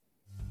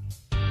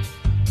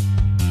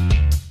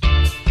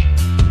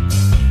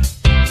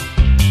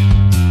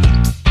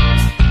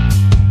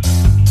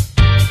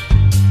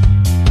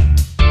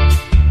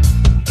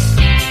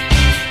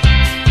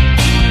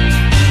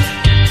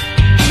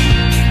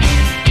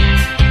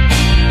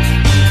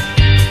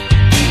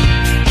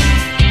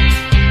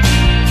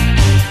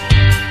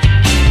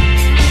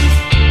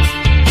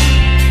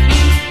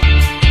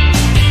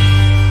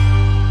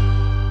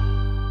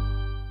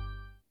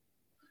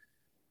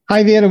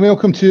Hi there and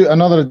welcome to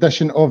another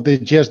edition of the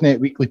Gersnet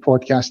Weekly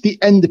Podcast, the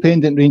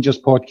independent Rangers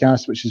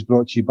podcast, which is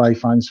brought to you by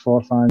fans for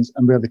fans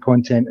and where the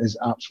content is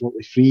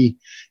absolutely free.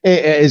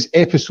 It is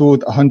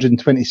episode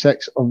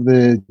 126 of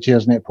the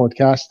Gersnet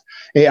podcast.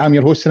 I'm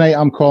your host tonight.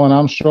 I'm Colin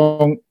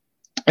Armstrong.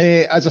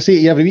 As I say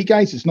to you every week,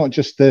 guys, it's not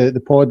just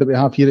the pod that we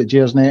have here at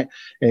Gersnet.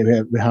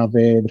 We have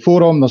the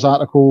forum, there's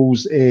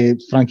articles,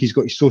 Frankie's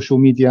got his social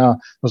media,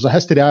 there's a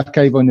history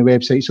archive on the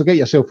website, so get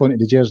yourself onto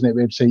the Gersnet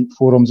website,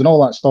 forums and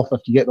all that stuff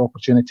if you get the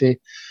opportunity.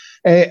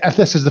 If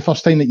this is the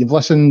first time that you've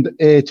listened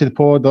to the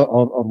pod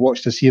or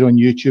watched us here on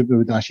YouTube, we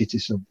would ask you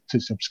to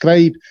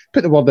subscribe,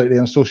 put the word out there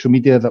on social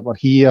media that we're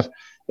here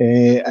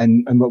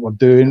and what we're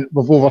doing.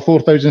 We've over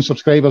 4,000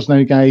 subscribers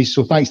now, guys,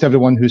 so thanks to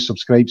everyone who's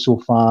subscribed so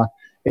far.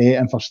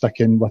 And for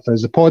sticking with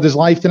us. The pod is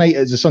live tonight.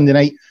 It's a Sunday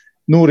night.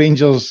 No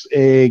Rangers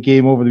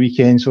game over the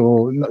weekend,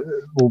 so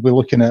we'll be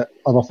looking at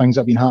other things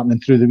that have been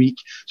happening through the week.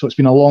 So it's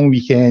been a long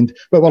weekend,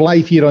 but we're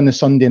live here on the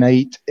Sunday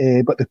night.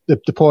 But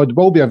the pod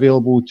will be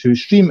available to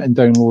stream and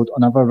download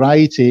on a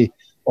variety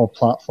of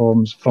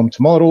platforms from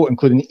tomorrow,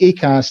 including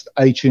Acast,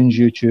 iTunes,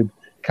 YouTube,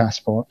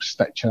 Castbox,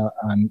 Stitcher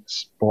and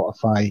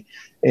Spotify.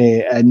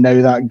 And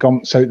now that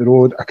gump's out the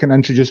road, I can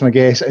introduce my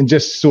guest. And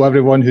just so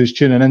everyone who's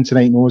tuning in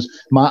tonight knows,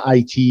 my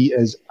IT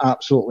is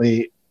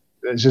absolutely,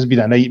 it's just been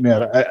a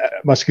nightmare.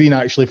 My screen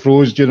actually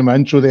froze during my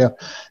intro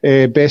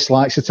there. Best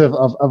laxative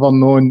I've ever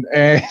known.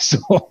 So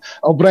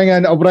I'll bring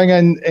in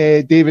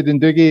David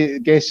and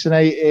Dougie, guests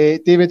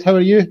tonight. David, how are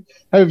you?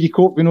 How have you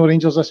coped with no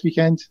Rangers this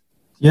weekend?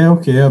 Yeah,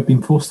 okay. I've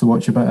been forced to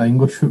watch a bit of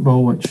English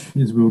football, which,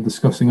 as we were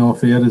discussing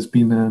off air, has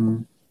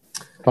been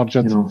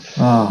turgid.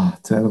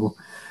 Terrible.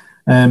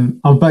 I'm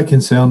a bit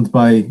concerned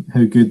by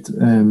how good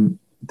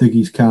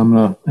Dougie's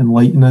camera and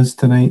lighting is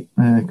tonight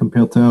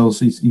compared to ours.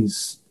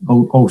 He's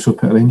also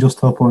put a Rangers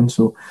top on,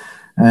 so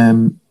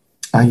I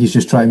think he's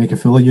just trying to make a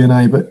fool of you and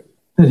I, but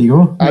there you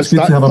go. Let's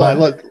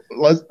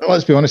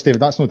be honest,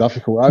 David, that's not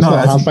difficult. That's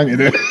not a hard thing to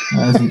do.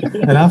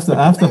 And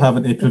after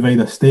having to provide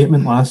a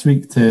statement last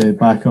week to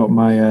back up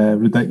my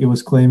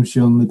ridiculous claims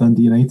during the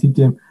Dundee United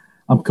game,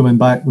 I'm coming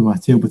back with my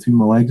tail between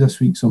my legs this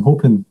week, so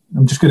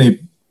I'm just going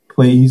to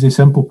play easy,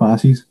 simple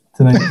passes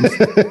tonight.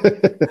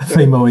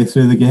 Find my way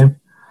through the game.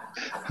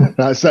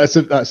 That's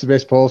the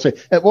best policy.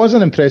 It was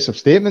an impressive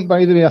statement,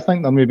 by the way. I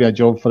think there may be a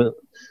job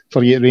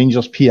for you at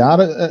Rangers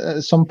PR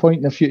at some point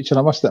in the future,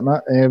 I must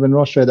admit, when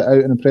Ross read it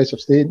out, an impressive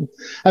statement.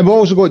 And we've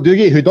also got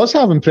Dougie, who does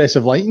have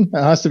impressive lighting,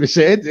 it has to be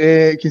said.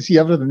 You can see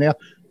everything there.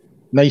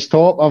 Nice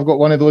top. I've got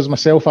one of those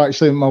myself,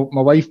 actually. My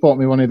wife bought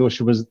me one of those.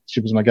 She was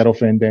my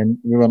girlfriend then.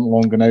 We weren't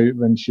long gone out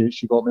when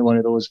she got me one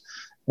of those,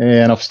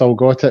 and I've still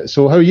got it.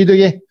 So how are you,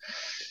 Dougie?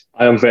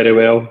 I am very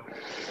well.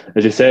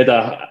 As you said,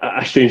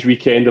 a strange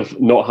weekend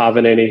of not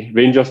having any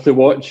Rangers to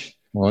watch.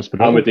 Well, that's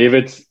I'm with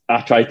David.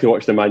 I tried to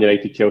watch the Man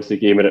United-Chelsea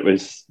game and it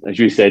was, as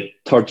you said,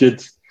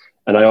 turgid.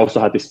 And I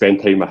also had to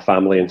spend time with my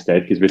family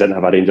instead because we didn't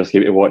have a Rangers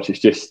game to watch.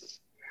 It's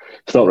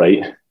not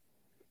right.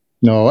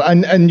 No,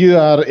 and you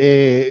are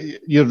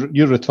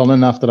you're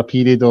returning after a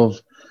period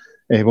of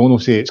we'll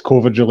not say it's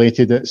COVID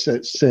related.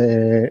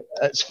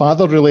 It's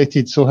father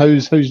related. So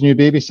how's new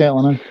baby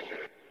settling in?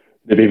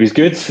 The baby's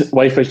good.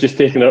 Wife has just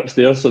taken her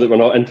upstairs so that we're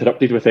not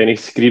interrupted with any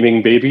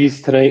screaming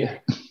babies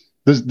tonight.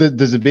 Does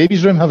the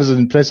baby's room have as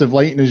impressive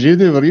lighting as you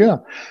do over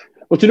here?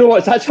 Well, do you know what?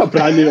 It's actually a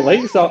brand new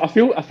light, so I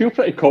feel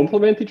pretty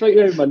complimented right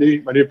now with my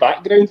new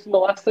background from the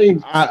last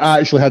time. I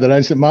actually had an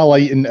incident. My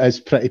lighting is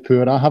pretty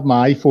poor. I have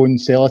my iPhone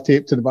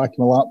sellotape to the back of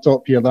my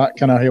laptop here. That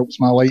kind of helps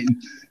my lighting.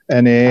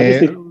 And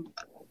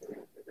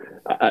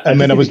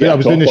when I was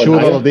doing the show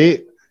the other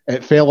day,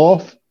 it fell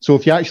off. So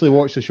if you actually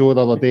watch the show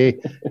the other day,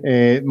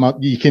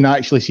 you can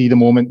actually see the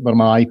moment where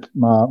my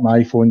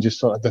iPhone just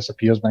sort of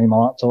disappears behind my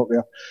laptop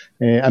there,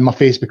 and my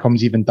face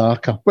becomes even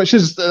darker, which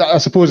is, I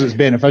suppose, it's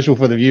beneficial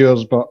for the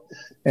viewers. But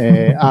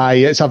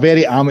it's a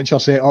very amateur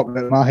setup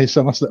at my house,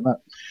 I must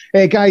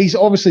admit. Guys,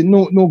 obviously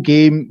no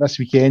game this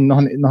weekend,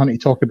 nothing to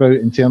talk about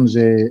in terms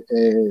of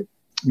the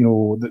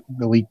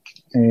league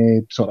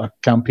sort of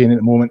campaign at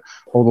the moment.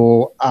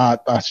 Although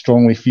I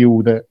strongly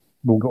feel that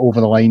we'll get over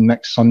the line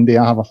next Sunday.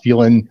 I have a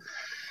feeling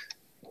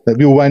that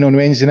we'll win on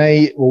Wednesday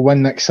night, we'll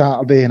win next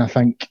Saturday, and I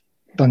think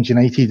Dundee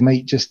United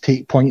might just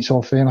take points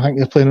off them. I think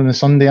they're playing on a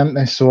Sunday, aren't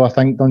they? So I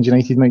think Dundee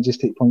United might just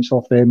take points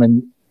off them.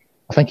 And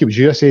I think it was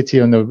you I said to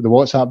you on the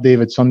WhatsApp,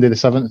 David, Sunday the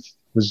 7th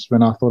was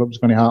when I thought it was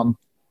going to happen.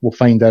 We'll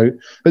find out.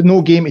 But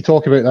no game to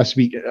talk about this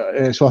week.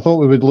 So I thought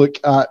we would look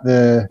at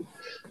the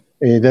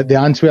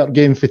Antwerp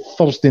game for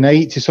Thursday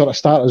night to sort of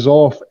start us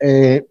off.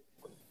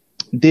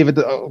 David,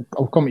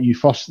 I'll come at you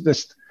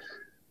first.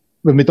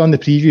 When we done the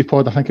preview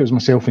pod, I think it was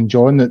myself and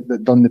John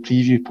that done the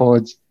preview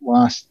pod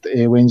last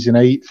Wednesday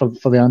night for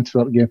the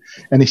Antwerp game,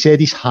 and he said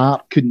his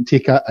heart couldn't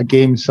take a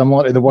game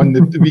similar to the one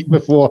the week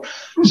before.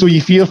 So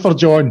you fear for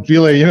John,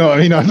 really, you know what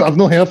I mean? I've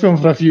not heard from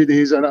him for a few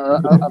days, and I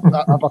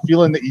have a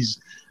feeling that he's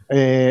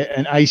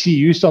in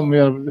ICU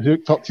somewhere,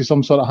 hooked up to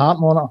some sort of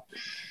heart monitor.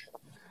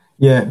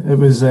 Yeah, it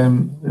was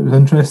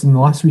interesting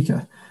last week.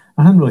 I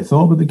hadn't really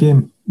thought about the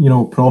game,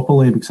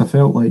 properly, because I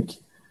felt like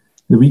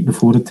the week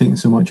before had taken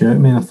so much out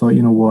of me, and I thought,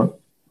 you know what,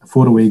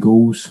 4 away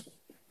goals.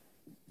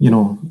 You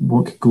know,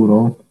 what could go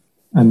wrong?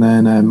 And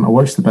then I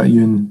watched a bit of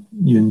you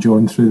and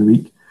John through the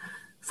week,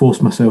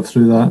 forced myself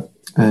through that.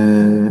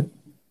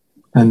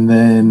 And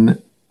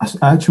then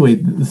actually,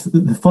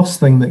 the first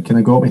thing that kind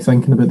of got me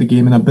thinking about the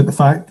game and about the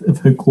fact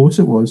of how close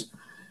it was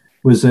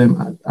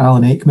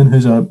Alan Aikman,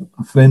 who's a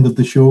friend of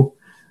the show,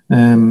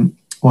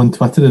 on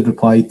Twitter had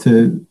replied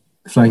to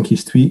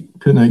Frankie's tweet,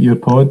 putting out your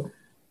pod,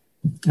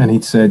 and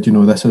he'd said, you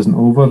know, this isn't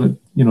over.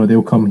 You know,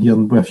 they'll come here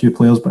with a few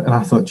players. And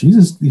I thought,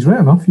 Jesus, he's right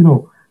enough. You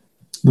know,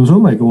 there was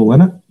only a goal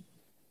in it.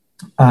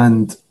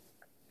 And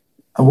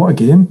what a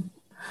game.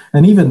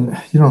 And even,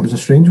 you know, it was a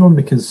strange one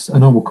because I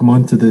know we'll come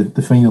on to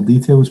the final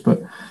details,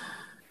 but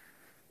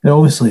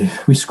obviously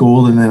we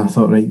scored and then I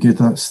thought, right, good,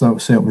 that'll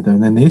settle me down.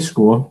 And then they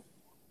score.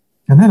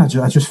 And then I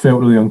just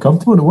felt really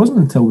uncomfortable. And it wasn't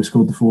until we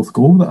scored the fourth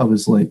goal that I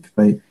was like,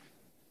 right,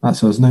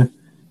 that's us now.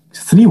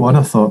 3-1,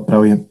 I thought,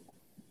 brilliant.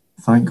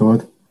 Thank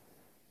God.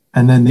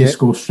 And then they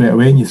score straight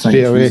away, and you think,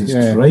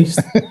 Jesus Christ.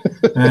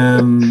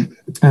 And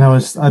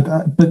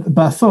but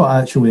I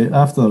thought actually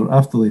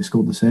after they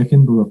scored the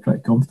second, we were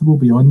pretty comfortable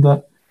beyond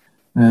that.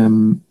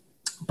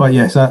 But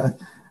yes, I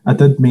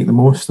did make the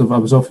most of. I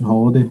was off on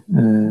holiday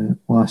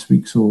last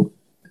week, so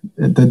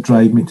it did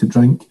drive me to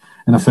drink,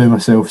 and I found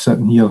myself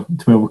sitting here at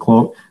 12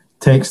 o'clock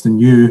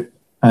texting you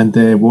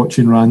and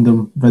watching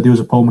random videos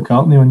of Paul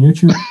McCartney on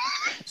YouTube.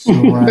 So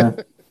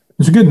it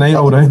was a good night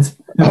all round.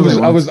 I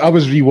was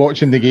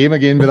rewatching the game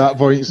again by that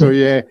point, so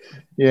yeah,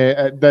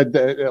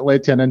 it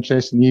led to an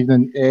interesting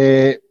evening.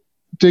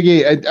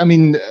 Dougie, I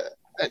mean,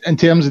 in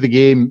terms of the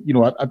game, you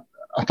know,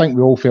 I think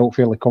we all felt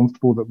fairly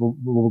comfortable that we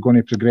were going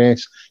to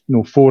progress. You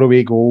know, 4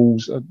 away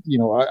goals. You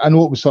know, I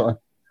know it was sort of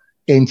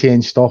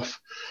end-to-end stuff,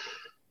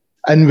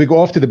 and we got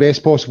off to the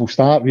best possible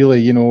start. Really,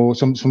 you know,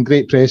 some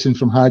great pressing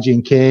from Hagi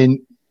and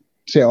Ken,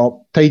 set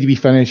up tidy wee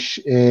finish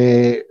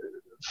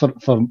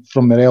from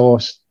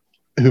Morelos,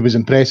 who was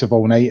impressive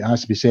all night, it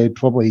has to be said,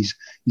 probably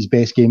his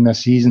best game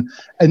this season.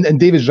 And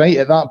David's right,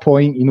 at that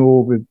point, you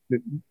know, we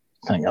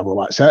think, well,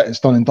 that's it,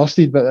 it's done and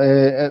dusted, but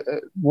it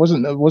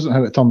wasn't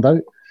how it turned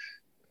out.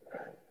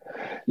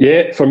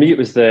 Yeah, for me it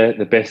was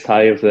the best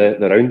tie of the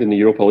round in the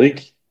Europa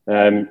League.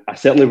 I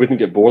certainly wouldn't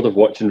get bored of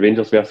watching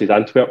Rangers versus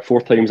Antwerp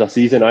 4 times a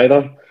season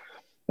either.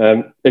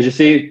 As you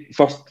say,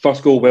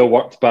 first goal well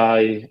worked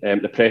by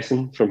the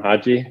pressing from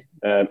Hagi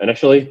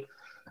initially.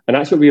 And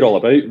that's what we're all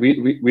about.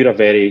 We're a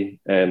very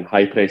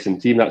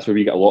high-pressing team. That's where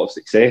we get a lot of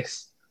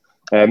success.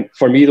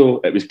 For me, though,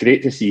 it was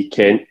great to see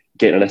Kent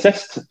getting an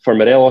assist for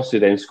Morelos, who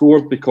then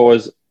scored,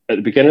 because at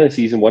the beginning of the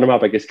season, one of my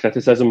biggest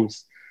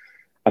criticisms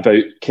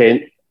about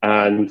Kent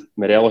and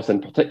Morelos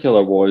in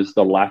particular was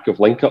the lack of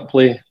link-up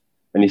play.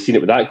 And you've seen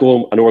it with that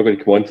goal. I know we're going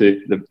to come on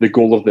to the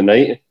goal of the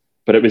night,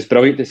 but it was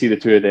brilliant to see the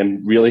two of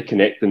them really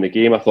connect in the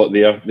game. I thought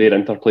their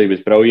interplay was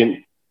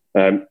brilliant.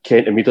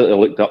 Kent immediately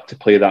looked up to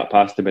play that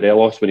pass to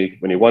Morelos when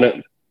he won it.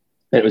 And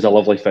it was a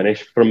lovely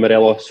finish from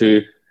Morelos,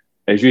 who,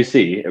 as you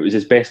say, it was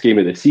his best game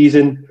of the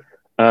season.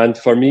 And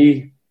for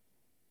me,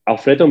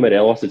 Alfredo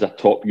Morelos is a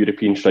top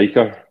European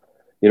striker.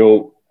 You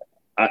know,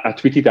 I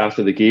tweeted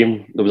after the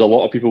game, there was a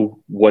lot of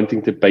people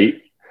wanting to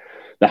bite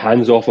the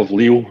hands off of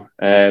Lille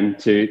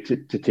to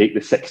take the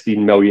 £16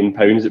 million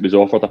that was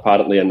offered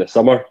apparently in the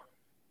summer.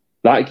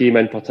 That game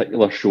in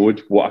particular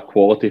showed what a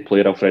quality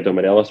player Alfredo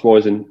Morelos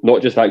was, and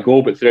not just that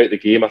goal, but throughout the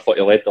game, I thought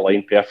he led the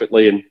line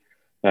perfectly,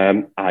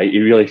 and he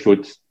really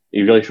showed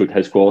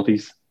his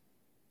qualities.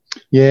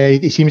 Yeah,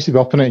 he seems to be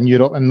upping it in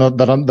Europe, and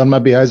there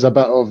maybe is a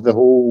bit of the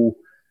whole,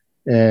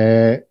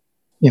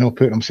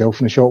 putting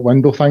himself in the short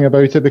window thing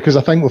about it, because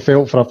I think we've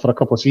felt for a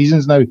couple of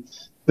seasons now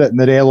that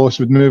Morelos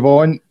would move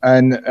on,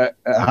 and it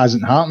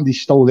hasn't happened. He's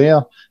still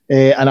there.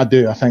 And I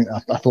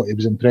thought he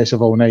was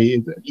impressive all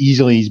night.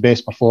 Easily his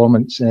best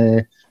performance.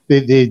 They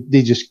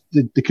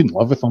couldn't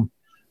live with him.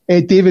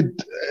 David,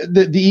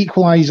 the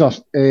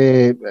equaliser,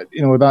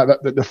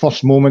 the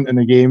first moment in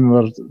the game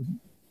where,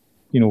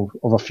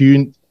 of a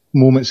few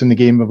moments in the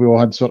game where we all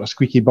had sort of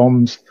squeaky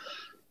bums.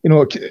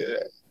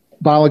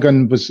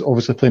 Balogun was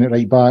obviously playing it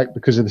right back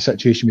because of the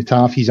situation with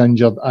Taff, he's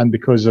injured, and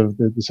because of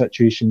the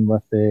situation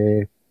with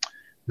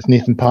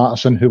Nathan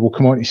Patterson, who we'll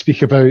come on to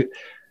speak about.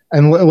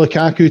 And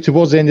Lukaku,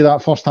 towards the end of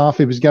that first half,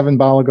 he was giving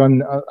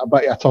Balogun a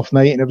bit of a tough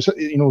night, and it was,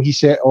 he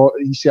set up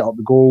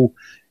the goal.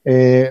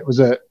 Was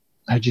it,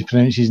 how do you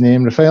pronounce his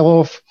name,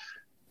 Rafaelov?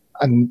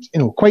 And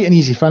quite an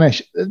easy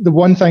finish. The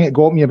one thing that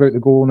got me about the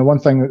goal, and the one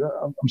thing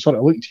that I'm sort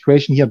of looking to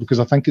question here, because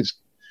I think it's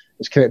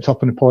crept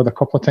up in the pod a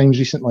couple of times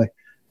recently,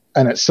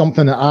 and it's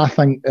something that I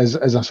think is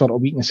a sort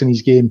of weakness in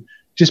his game.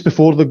 Just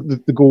before the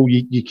goal,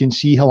 you can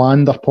see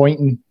Helander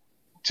pointing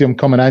to him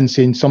coming in,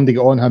 saying somebody get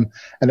on him,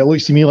 and it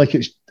looks to me like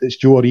it's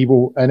Joe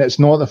Aribo, and it's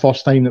not the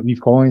first time that we've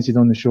commented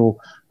on the show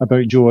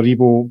about Joe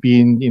Aribo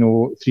being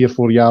 3 or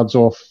 4 yards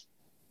off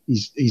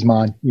his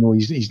man.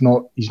 He's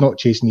not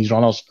chasing his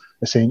runners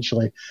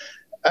essentially.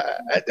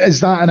 Is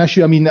that an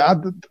issue? I mean,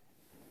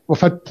 we've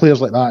had players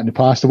like that in the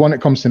past. The one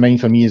that comes to mind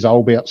for me is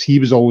Alberts. He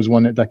was always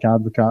one that Dick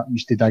Advocaat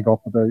used to dig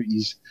up about.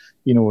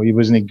 He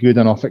wasn't good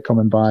enough at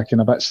coming back and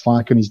a bit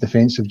slack on his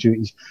defensive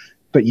duties.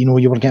 but you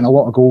were getting a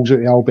lot of goals out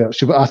of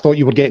Alberts. I thought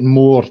you were getting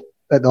more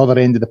at the other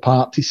end of the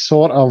park to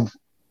sort of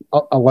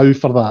allow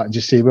for that and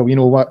just say, well, you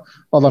know what,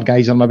 other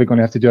guys are maybe going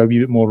to have to do a wee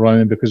bit more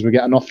running because we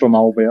get enough from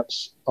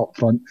Alberts up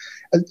front.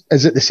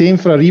 Is it the same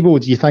for Aribo?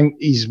 Do you think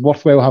he's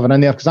worthwhile having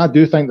in there? Because I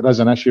do think there is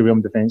an issue with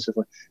him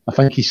defensively. I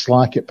think he's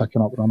slack at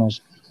picking up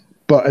runners.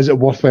 But is it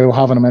worthwhile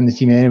having him in the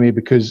team anyway?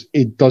 Because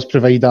he does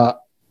provide that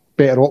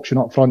better option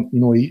up front.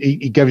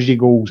 He gives you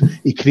goals.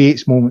 He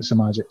creates moments of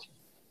magic.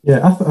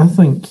 Yeah, I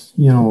think,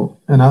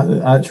 and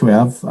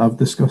I've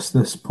discussed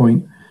this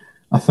point.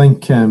 I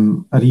think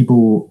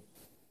Aribo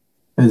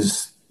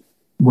is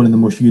one of the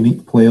most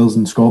unique players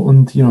in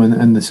Scotland,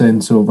 in the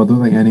sense of I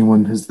don't think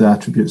anyone has the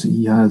attributes that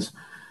he has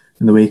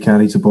in the way he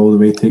carries the ball, the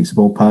way he takes the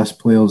ball past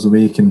players, the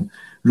way he can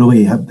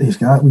really he's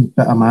got that wee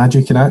bit of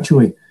magic. And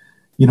actually,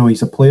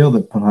 he's a player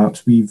that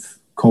perhaps we've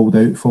called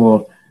out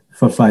for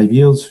 5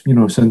 years,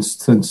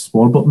 since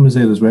Warburton was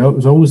there as well. It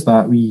was always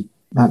that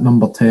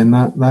number 10,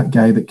 that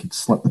guy that could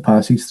slip the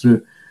passes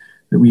through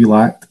that we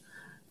lacked.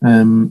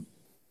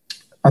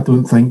 I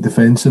don't think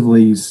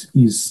defensively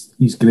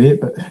he's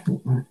great, but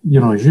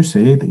as you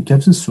said, he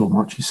gives us so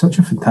much. He's such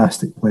a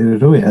fantastic player, he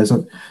really is.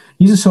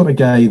 He's the sort of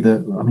guy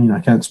that, I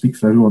can't speak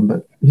for everyone,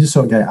 but he's the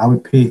sort of guy I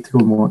would pay to go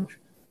and watch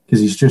because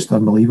he's just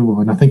unbelievable,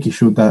 and I think he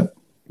showed that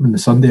on the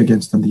Sunday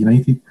against Dundee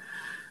United.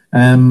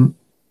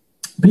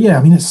 But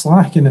yeah, it's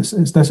slack and it's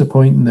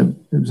disappointing that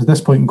it was a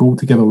disappointing goal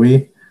to give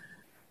away.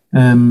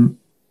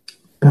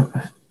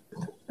 But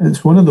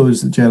it's one of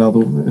those that Gerrard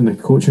and the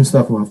coaching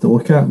staff will have to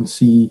look at and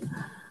see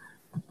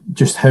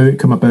just how it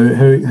came about,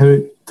 how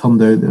it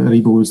turned out that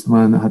Aribo was the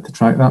man that had to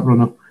track that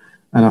runner.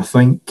 And I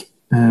think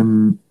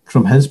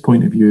from his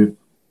point of view,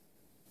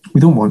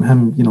 we don't want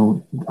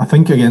him, I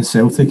think against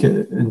Celtic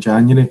in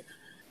January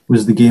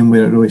was the game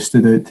where it really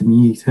stood out to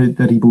me, how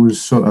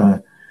Aribo's sort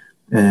of,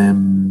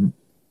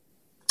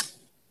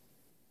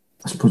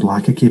 I suppose,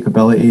 lack of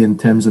capability in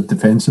terms of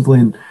defensively.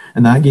 And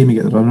in that game, he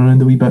got the run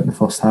around a wee bit in the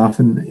first half,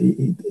 and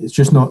it's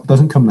just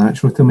doesn't come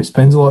natural to him. He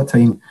spends a lot of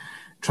time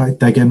trying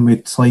to dig in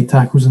with slide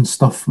tackles and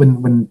stuff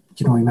when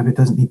he maybe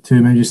doesn't need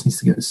to, maybe just needs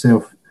to get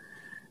himself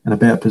in a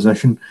better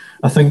position.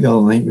 I think the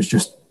other night was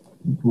just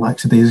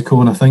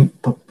lackadaisical, and I think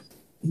but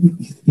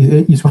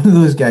he's one of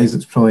those guys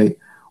that's probably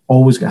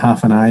always got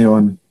half an eye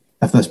on,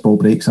 if this ball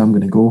breaks, I'm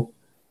going to go.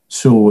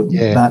 So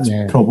that's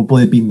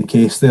probably been the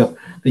case there,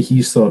 that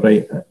he's thought,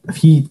 right, if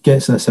he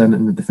gets this in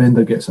and the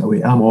defender gets it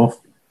away, I'm off.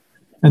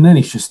 And then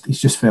he's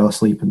just fell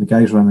asleep and the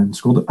guy's running and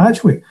scored it.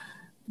 Actually,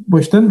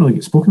 which didn't really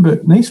get spoken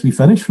about, nice wee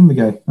finish from the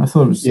guy. I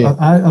thought it was,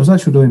 I was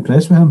actually really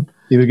impressed with him.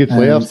 He was a good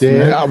player.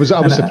 I was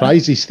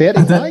surprised he's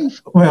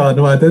 35. I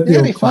did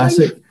the old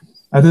classic.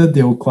 I did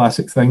the old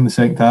classic thing the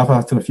second half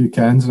after a few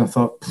cans, and I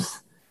thought,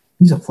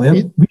 he's a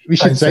player. We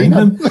should sign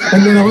him.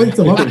 And then I looked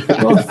him up.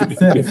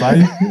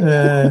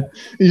 35.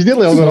 He's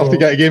nearly old enough to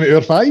get a game at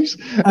our fives.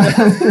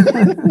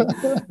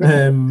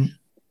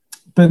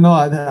 But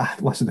no,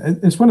 listen,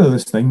 it's one of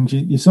those things.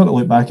 You sort of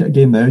look back at a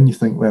game now and you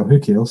think, well, who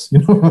cares?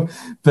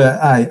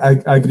 But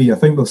I agree. I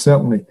think there's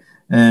certainly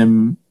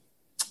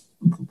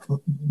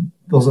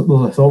there's a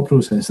thought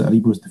process that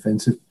Aribo's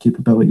defensive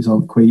capabilities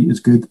aren't quite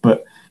as good,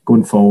 but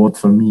going forward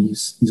for me,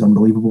 he's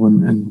unbelievable,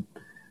 and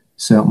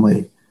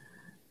certainly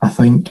I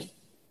think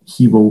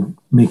he will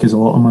make us a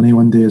lot of money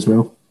one day as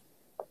well.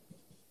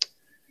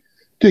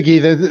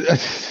 Dougie,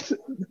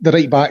 the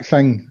right back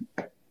thing,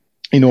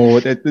 they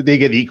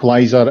get the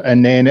equaliser,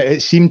 and then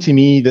it seemed to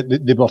me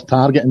that they were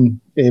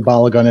targeting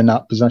Balogun in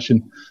that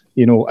position,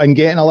 and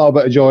getting a little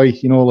bit of joy.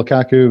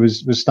 Lukaku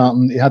was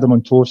starting, he had him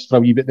on toast for a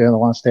wee bit there in the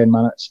last 10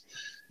 minutes.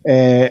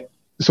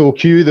 So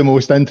cue the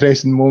most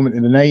interesting moment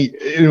of the night.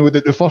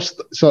 The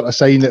first sort of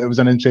sign that it was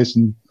an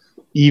interesting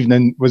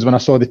evening was when I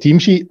saw the team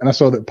sheet and I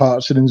saw that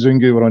Patterson and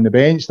Zungu were on the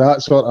bench.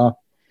 That sort of,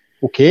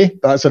 okay,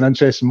 that's an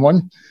interesting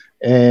one.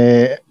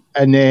 And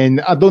then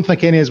I don't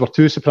think any of us were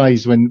too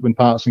surprised when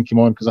Patterson came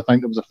on, because I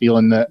think there was a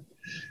feeling that,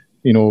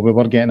 we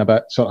were getting a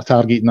bit sort of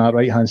targeting that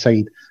right-hand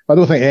side. But I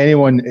don't think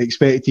anyone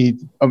expected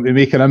him to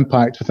make an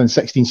impact within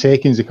 16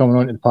 seconds of coming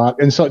onto the park,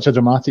 and such a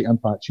dramatic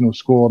impact,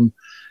 scoring.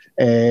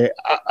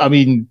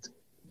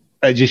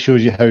 It just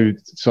shows you how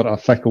sort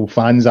of fickle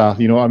fans are.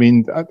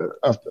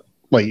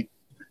 Like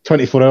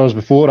 24 hours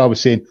before, I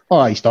was saying,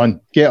 he's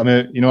done. Get him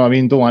out.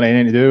 Don't want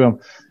anything to do with him.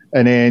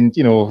 And then,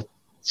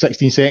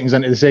 16 seconds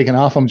into the second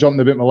half, I'm jumping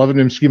about my living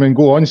room screaming,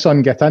 go on,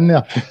 son, get in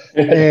there.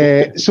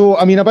 So,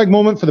 a big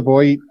moment for the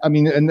boy.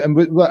 And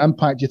what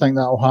impact do you think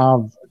that'll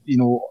have,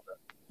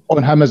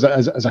 on him as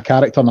a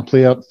character and a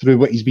player through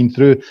what he's been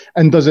through?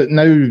 And does it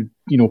now,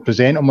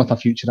 present him with a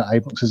future at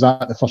Ibrox? Is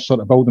that the first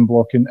sort of building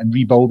block and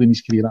rebuilding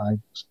his career at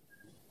Ibrox?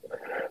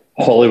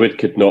 Hollywood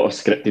could not have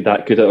scripted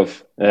that, could it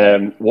have?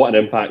 What an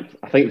impact.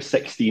 I think it was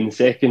 16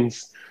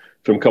 seconds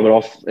from coming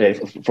off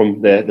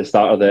from the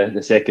start of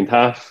the second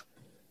half.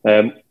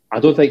 I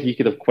don't think he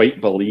could have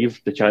quite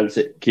believed the chance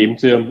it came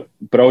to him.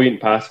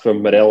 Brilliant pass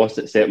from Morelos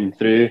that set him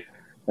through.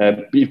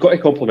 But you've got to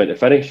compliment the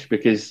finish,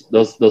 because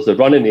there's the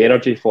run and the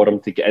energy for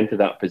him to get into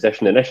that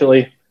position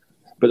initially.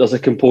 But there's a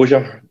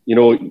composure.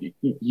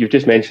 You've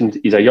just mentioned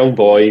he's a young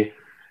boy.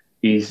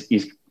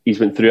 he's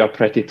went through a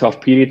pretty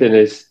tough period in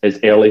his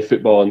early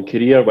footballing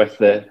career with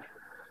the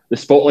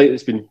spotlight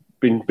that's been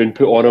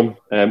put on him,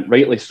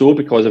 rightly so,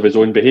 because of his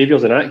own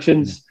behaviours and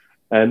actions.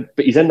 But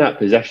he's in that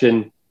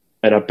position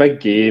in a big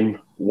game,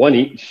 one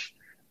each,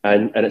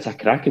 and it's a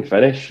cracking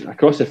finish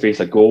across the face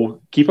of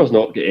goal. Keeper's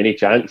not got any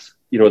chance.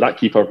 That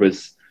keeper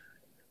was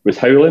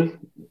howling.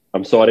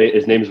 I'm sorry,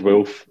 his name's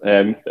Wolf.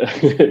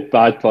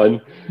 Bad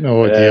pun.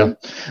 Oh dear.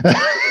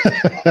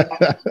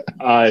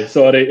 Aye,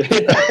 sorry.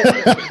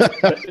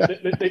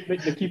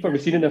 the keeper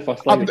was seen in the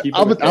first line.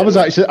 I was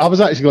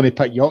actually going to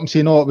pick you up and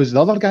say no, it was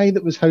the other guy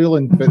that was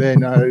howling, but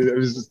then it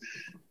was.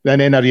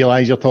 Then I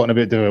realised you're talking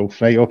about the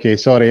Wolf, right? Okay,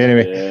 sorry.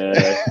 Anyway,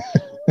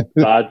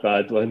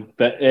 bad one.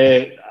 But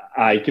great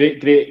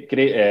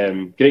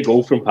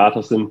goal from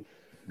Patterson.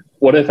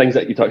 One of the things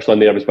that you touched on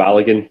there was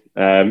Balogun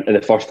in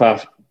the first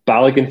half.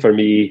 Balogun, for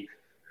me,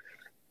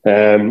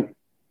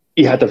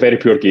 he had a very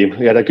poor game.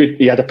 He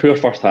had a poor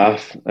first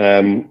half.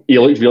 He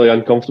looked really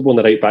uncomfortable in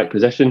the right back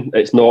position.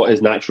 It's not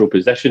his natural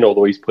position,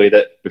 although he's played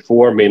it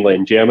before, mainly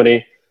in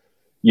Germany.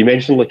 You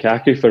mentioned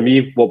Lukaku. For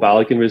me, what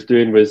Balogun was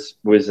doing was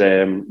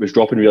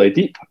dropping really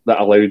deep. That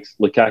allowed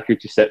Lukaku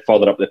to sit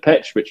further up the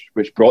pitch,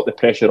 which brought the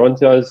pressure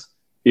onto us.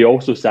 He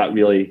also sat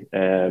really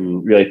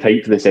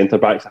tight to the centre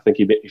backs. I think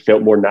he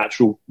felt more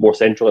natural, more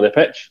central on the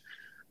pitch,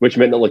 which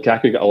meant that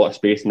Lukaku got a lot of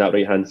space in that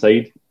right-hand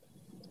side.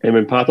 And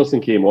when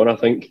Patterson came on, I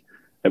think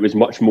it was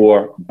much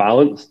more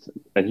balanced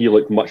and he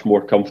looked much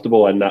more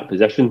comfortable in that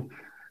position.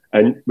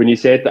 And when you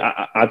said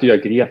that, I do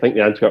agree. I think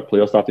the Antwerp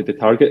players started to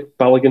target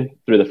Balogun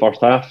through the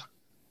first half,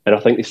 and I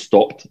think they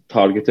stopped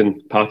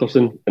targeting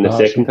Patterson in the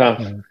second half.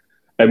 Yeah.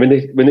 And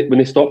when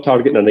they stopped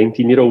targeting a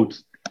 19-year-old,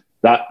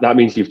 that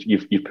means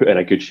you've put in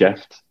a good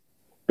shift.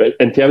 But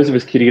in terms of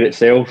his career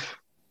itself,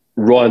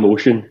 raw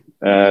emotion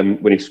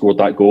when he scored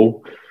that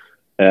goal.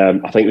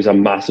 I think it was a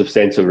massive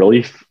sense of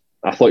relief.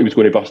 I thought he was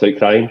going to burst out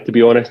crying, to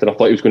be honest, and I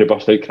thought he was going to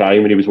burst out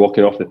crying when he was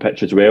walking off the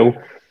pitch as well.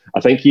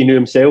 I think he knew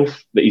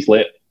himself that he's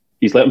let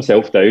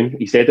himself down.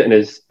 He said it in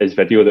his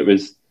video that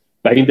was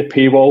behind the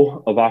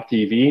paywall of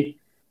RTV,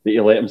 that he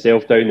let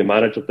himself down, the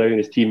manager down,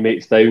 his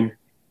teammates down,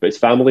 but his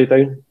family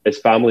down. His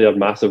family are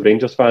massive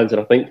Rangers fans,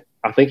 and I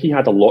think he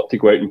had a lot to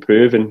go out and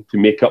prove and to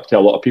make up to a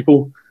lot of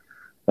people.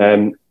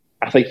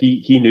 I think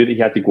he knew that he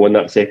had to go in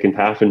that second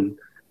half and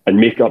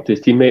make up to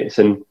his teammates,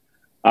 and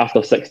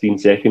after 16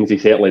 seconds, he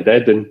certainly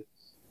did. And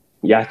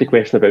you asked the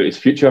question about his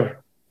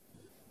future.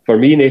 For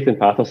me, Nathan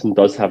Patterson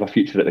does have a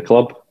future at the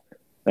club.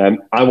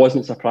 I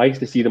wasn't surprised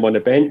to see them on the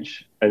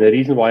bench. And the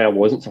reason why I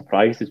wasn't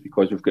surprised is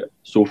because we've got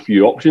so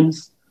few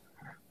options.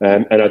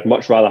 And I'd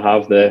much rather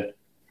have the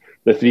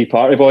three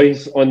party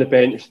boys on the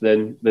bench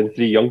than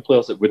three young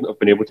players that wouldn't have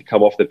been able to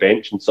come off the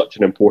bench in such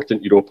an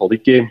important Europa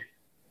League game.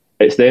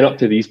 It's then up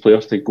to these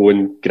players to go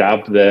and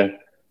grab the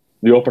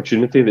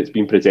opportunity that's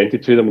been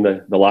presented to them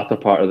in the latter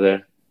part of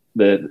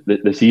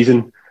the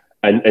season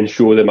and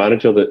show the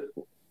manager that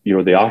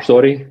they are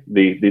sorry,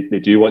 they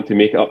do want to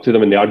make it up to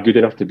them, and they are good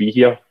enough to be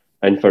here.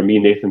 And for me,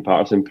 Nathan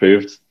Patterson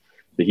proved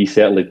that he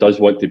certainly does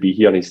want to be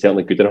here, and he's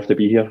certainly good enough to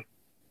be here.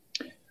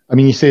 I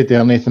mean, you said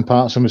there Nathan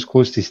Patterson was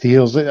close to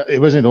tears. It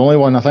wasn't the only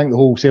one. I think the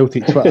whole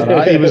Celtic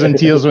Twitter he was in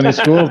tears when he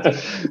scored.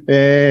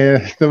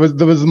 There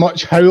was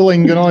much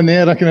howling going on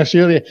there, I can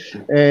assure you.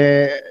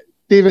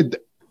 David,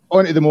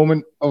 on to the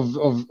moment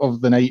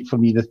of the night for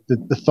me,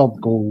 the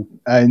third goal.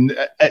 And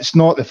it's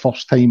not the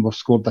first time we've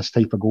scored this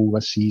type of goal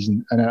this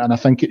season. And I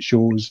think it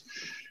shows,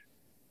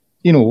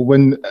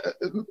 when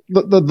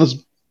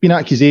there's been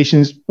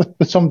accusations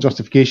with some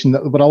justification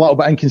that we're a little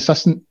bit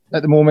inconsistent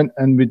at the moment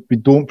and we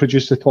don't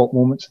produce the top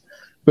moments.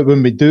 But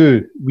when we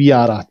do, we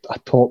are a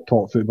top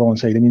footballing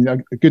side. I mean,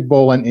 a good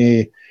ball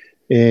into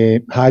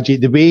Hagi,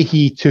 the way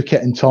he took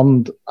it and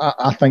turned,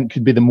 I think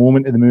could be the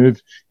moment of the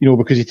move,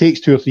 because he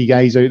takes two or three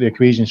guys out of the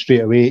equation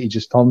straight away. He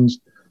just turns,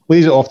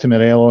 lays it off to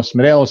Morelos.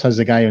 Morelos has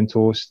the guy on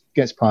toast,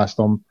 gets past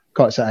him,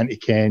 cuts it into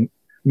Kent.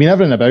 I mean,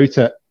 everything about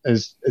it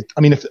is,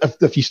 I mean,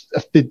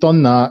 if they'd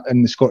done that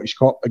in the Scottish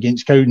Cup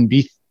against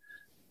Cowdenbeath,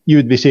 you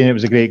would be saying it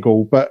was a great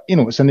goal. But,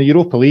 it's in the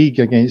Europa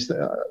League against,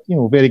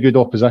 very good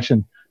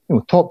opposition,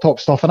 top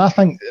stuff. And I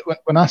think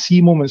when I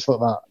see moments like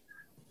that,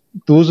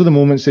 those are the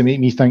moments that make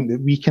me think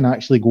that we can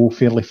actually go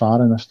fairly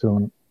far in this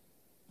tournament.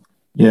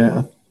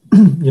 Yeah,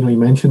 you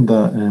mentioned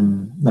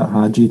that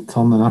Hagi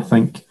turn, and I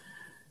think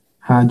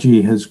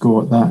Hagi has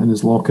got that in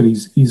his locker.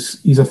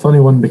 He's a funny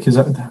one because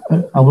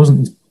I wasn't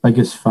his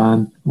biggest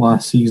fan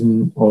last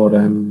season or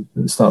at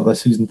the start of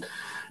this season.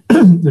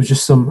 There's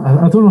just some,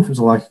 I don't know if it was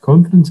a lack of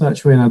confidence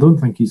actually, and I don't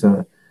think he's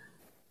a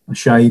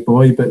shy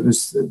boy, but it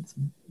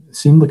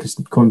seemed like his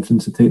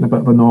confidence had taken a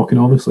bit of a knock, and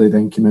obviously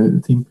then came out of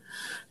the team.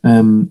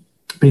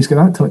 But he's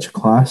got that touch of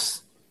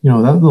class. That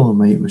little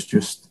night was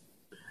just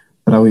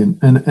brilliant.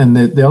 And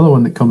the other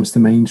one that comes to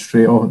mind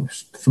straight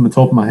off from the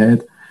top of my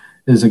head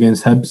is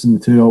against Hibs in the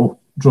 2-0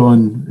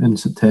 drawn in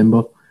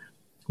September,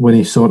 when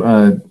he sort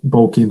of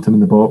ball came to him in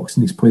the box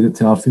and he's played it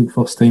to Arfield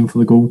first time for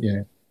the goal.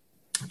 Yeah.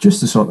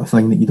 Just the sort of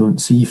thing that you don't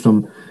see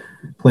from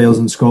players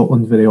in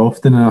Scotland very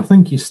often. And I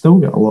think he's still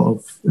got a lot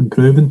of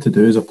improving to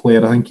do as a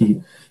player. I think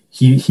he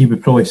he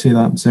would probably say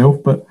that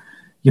himself. But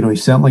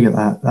he's certainly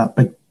got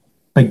that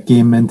big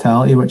game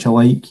mentality, which I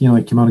like.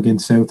 He came out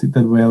against Celtic,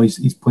 did well.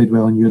 He's played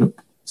well in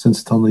Europe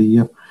since the turn of the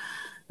year.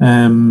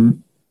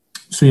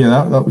 So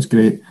yeah, that was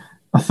great.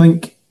 I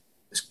think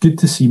it's good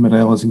to see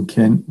Morelos and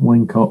Kent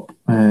link up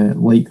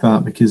like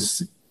that,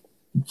 because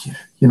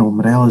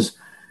Morelos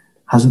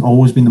hasn't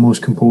always been the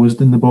most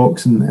composed in the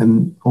box,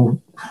 and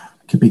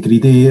could be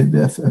greedy,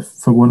 if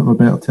for want of a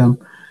better term,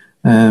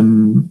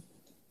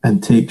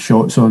 and take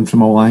shots on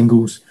from all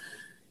angles.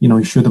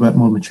 He showed a bit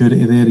more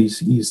maturity there.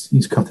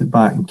 He's cut it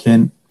back, and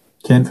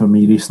Kent for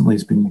me recently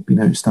has been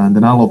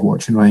outstanding. I love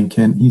watching Ryan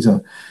Kent. He's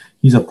a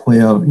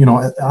player.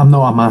 I'm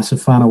not a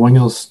massive fan of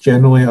wingers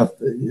generally,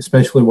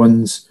 especially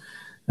ones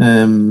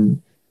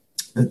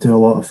that do a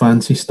lot of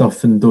fancy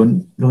stuff and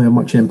don't really have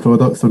much end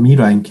product. For me,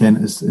 Ryan Kent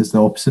is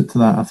the opposite to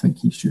that. I think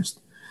he's just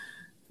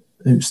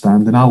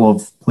outstanding. I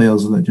love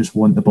players that just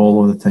want the ball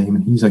all the time,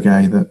 and he's a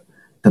guy that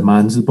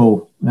demands the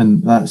ball,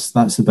 and that's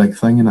the big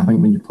thing. And I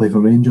think when you play for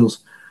Rangers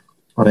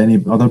or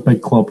any other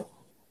big club,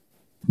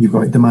 you've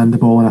got to demand the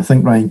ball. And I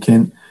think Ryan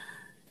Kent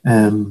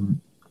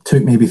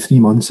took maybe 3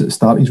 months at the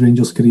start of his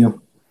Rangers career,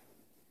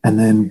 and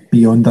then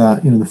beyond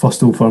that, the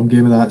first Old Firm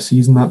game of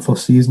that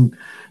first season,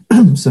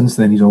 since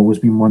then he's always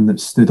been one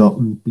that's stood up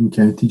and been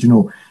counted.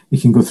 He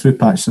can go through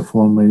patches of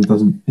form where he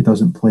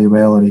doesn't play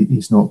well, or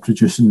he's not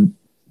producing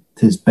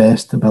to his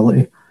best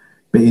ability,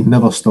 but he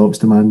never stops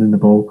demanding the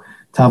ball.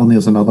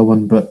 Tavernier's another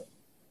one, but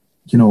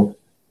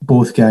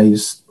both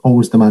guys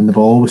always demand the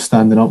ball, always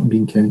standing up and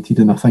being counted.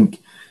 And I think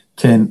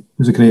Kent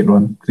was a great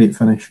run, great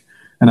finish.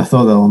 And I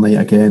thought the other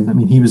night again, I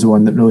mean, he was the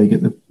one that really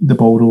got the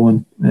ball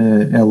rolling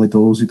early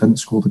doors. He didn't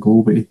score the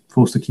goal, but he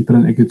forced the keeper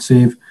into a good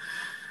save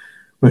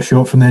with a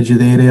shot from the edge of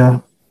the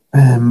area.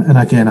 And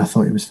again, I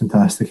thought he was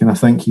fantastic. And I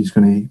think he's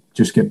going to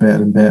just get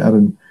better and better.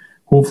 And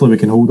hopefully we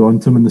can hold on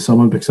to him in the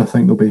summer, because I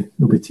think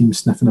there'll be teams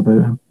sniffing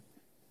about him.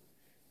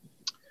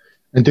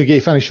 And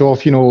to finish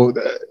off,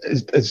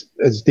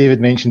 as David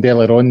mentioned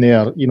earlier on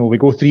there, we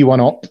go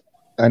 3-1 up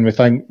and we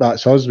think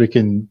that's us. We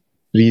can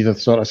breathe a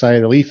sort of sigh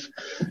of relief,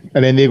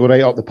 and then they go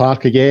right up the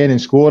park again and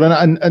score.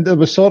 And there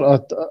was sort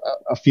of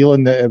a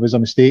feeling that it was a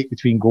mistake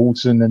between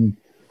Goldson and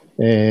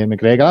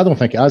McGregor. I don't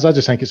think it is. I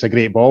just think it's a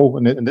great ball,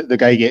 and the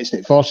guy gets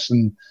it first,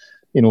 and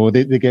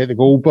they get the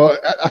goal.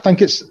 But I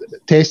think it's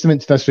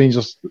testament to this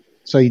Rangers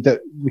side that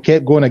we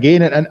kept going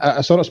again, and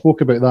I sort of spoke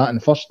about that in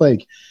the first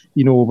leg.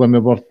 When we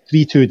were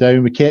 3-2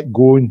 down, we kept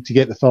going to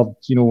get the third.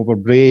 We were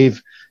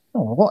brave. A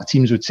lot of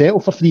teams would settle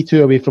for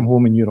 3-2 away from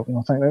home in Europe.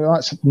 I think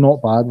that's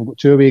not bad. We've got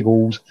 2 away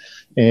goals.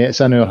 It's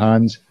in our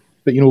hands.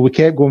 But, we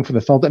kept going for the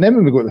third. And then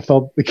when we got the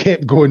third, we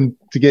kept going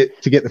to get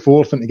the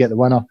fourth and to get the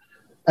winner.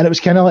 And it was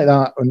kind of like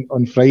that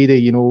on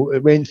Friday.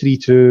 It went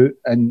 3-2.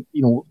 And,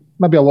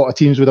 maybe a lot of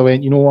teams would have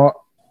went, what,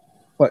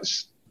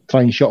 let's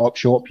try and shut up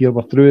shop here.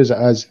 We're through as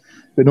it is.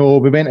 But no,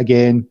 we went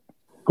again,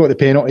 got the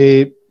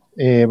penalty,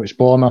 which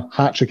Borna,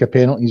 hat-trick of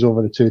penalties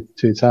over the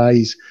two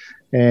ties.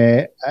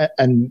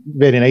 And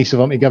very nice of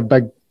him to give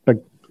big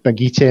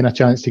Etienne a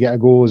chance to get a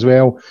goal as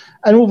well.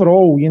 And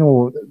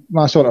overall,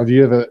 my sort of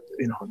view of it,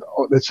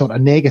 the sort of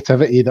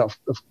negativity that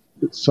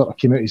sort of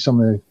came out of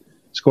some of the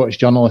Scottish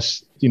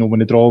journalists, when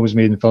the draw was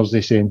made on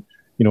Thursday, saying,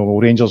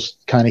 Rangers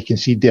can't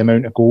concede the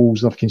amount of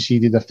goals they've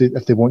conceded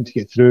if they want to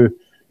get through.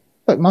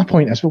 But my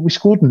point is, we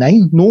scored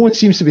 9. No one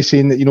seems to be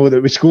saying that,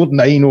 that we scored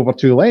 9 over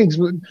 2 legs.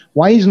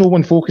 Why is no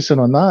one focusing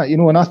on that?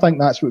 And I think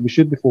that's what we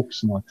should be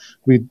focusing on.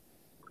 We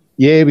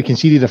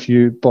conceded a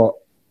few, but,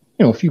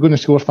 if you're going to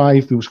score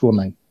 5, we'll score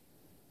 9.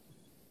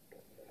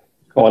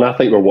 Oh, and I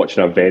think we're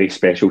watching a very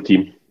special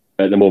team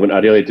at the moment. I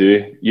really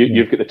do.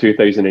 You've got the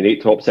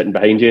 2008 top sitting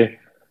behind you.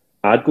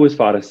 I'd go as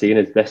far as saying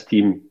is this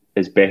team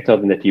is better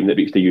than the team that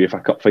reached the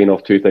UEFA Cup final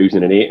of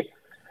 2008.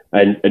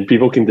 And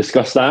people can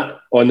discuss that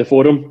on the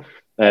forum.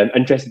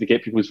 Interested to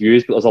get people's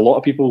views, but there's a lot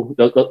of people,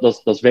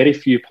 there's very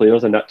few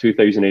players in that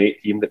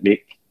 2008 team that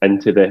make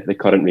into the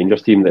current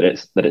Rangers team that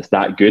it's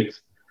that good.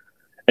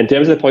 In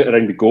terms of the point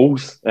around the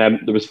goals, there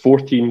was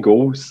 14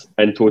 goals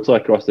in total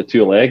across the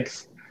 2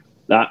 legs.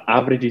 That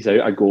averages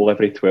out a goal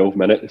every 12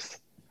 minutes.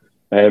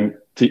 To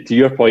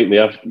your point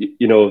there,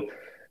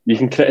 you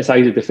can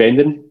criticise the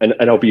defending, and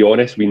I'll be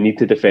honest, we need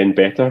to defend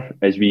better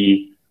as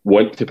we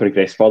want to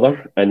progress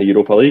further in the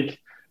Europa League.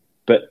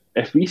 But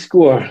if we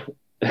score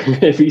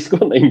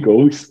 9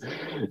 goals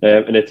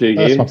in the 2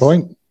 games, that's my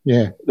point.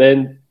 Yeah,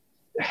 then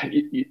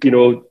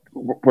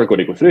we're going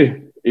to go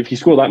through. If you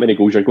score that many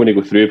goals, you're going to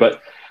go through.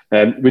 But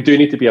we do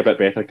need to be a bit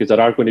better, because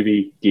there are going to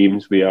be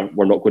games where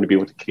we're not going to be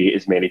able to create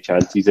as many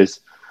chances as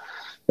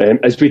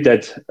we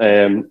did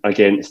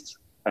against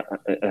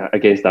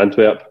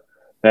Antwerp.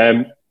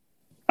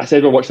 I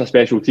said we're watching a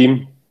special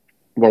team.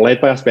 We're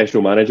led by a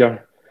special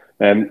manager.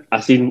 I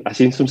seen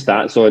some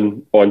stats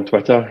on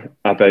Twitter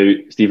about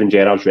Steven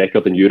Gerrard's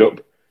record in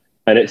Europe,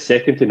 and it's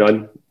second to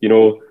none.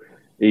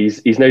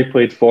 He's now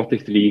played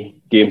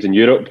 43 games in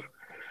Europe.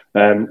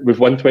 We've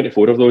won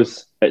 24 of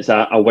those. It's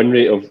a win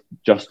rate of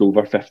just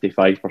over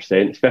 55%,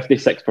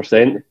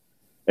 56%.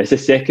 It's the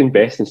second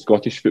best in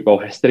Scottish football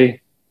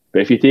history.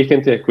 But if you take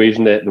into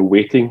equation the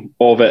weighting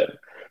of it,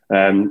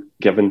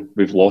 given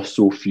we've lost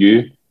so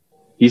few,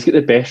 he's got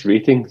the best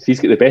ratings, he's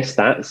got the best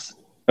stats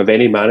of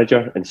any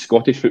manager in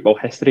Scottish football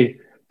history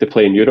to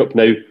play in Europe.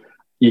 Now,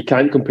 you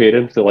can't compare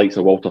him to the likes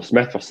of Walter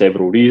Smith for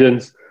several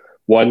reasons.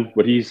 One,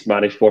 where he's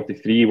managed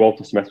 43,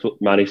 Walter Smith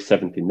managed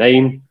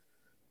 79.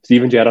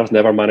 Steven Gerrard's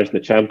never managed the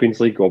Champions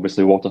League.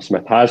 Obviously, Walter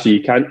Smith has, so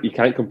you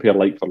can't compare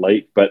like for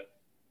like. But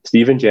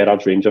Steven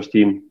Gerrard's Rangers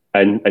team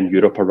in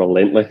Europe are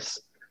relentless.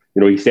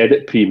 You know, he said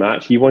it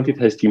pre-match. He wanted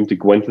his team to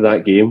go into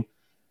that game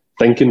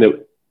thinking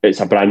that it's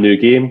a brand new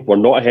game. We're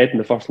not ahead in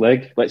the first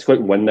leg. Let's go out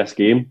and win this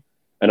game.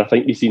 And I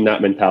think you've seen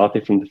that mentality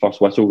from the first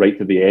whistle right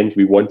to the end.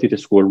 We wanted to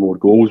score more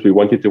goals. We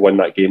wanted to win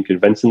that game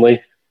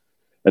convincingly.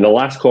 And the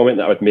last comment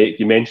that I would make,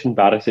 you mentioned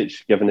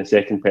Barisic giving the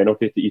second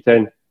penalty to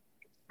Etienne.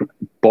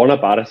 Borna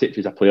Barisic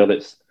is a player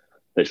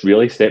that's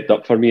really stepped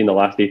up for me in the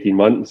last 18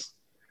 months.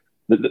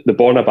 The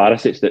Borna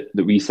Barisic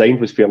that we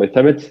signed was fairly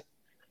timid.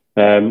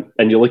 And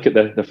you look at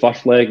the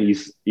first leg,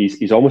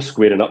 he's almost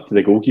squaring up to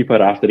the goalkeeper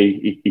after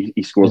he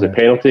scores the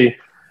penalty.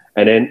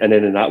 And then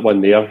in that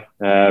one there,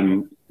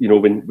 you know,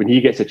 when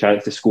he gets a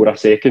chance to score a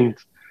second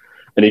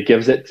and he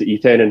gives it to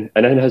Etienne,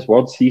 and in his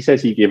words, he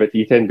says he gave it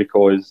to Etienne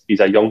because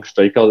he's a young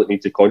striker that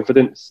needs the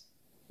confidence.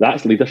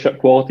 That's leadership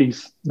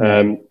qualities.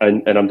 And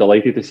I'm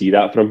delighted to see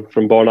that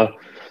from Borna,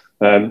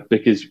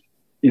 because,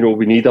 you know,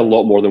 we need a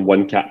lot more than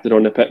one captain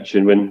on the pitch.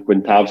 And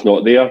when Tav's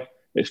not there,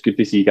 it's good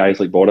to see guys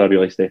like Borna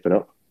really stepping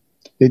up.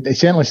 They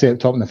certainly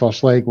stepped up in the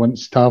first leg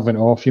once Tav went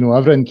off. You know,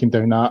 everyone came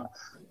down that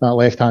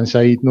left-hand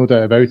side, no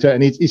doubt about it.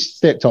 And he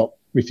stepped up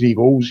with 3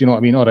 goals, you know what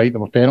I mean? All right, there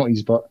were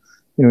penalties, but,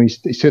 you know, he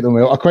took them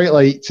well. I quite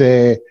liked,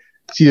 see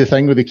the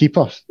thing with the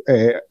keeper.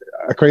 I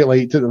quite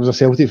liked it. There was a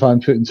Celtic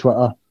fan put on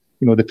Twitter,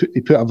 you know, they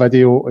put a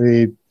video,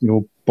 you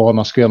know,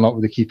 Borna squaring up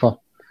with the keeper.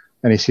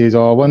 And he says,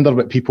 I wonder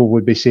what people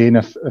would be saying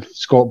if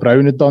Scott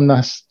Brown had done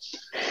this.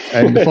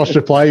 And the first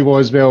reply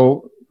was,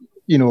 well,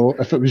 you know,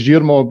 if it was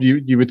your mob,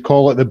 you would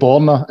call it the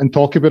Borna and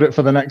talk about it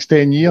for the next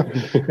 10 years.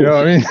 You know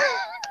what I mean?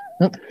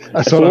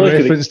 A sort of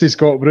reference to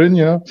Scott Brown,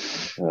 you know.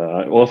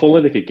 Well, if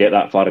only they could get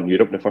that far in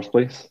Europe in the first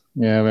place.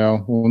 Yeah,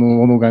 well,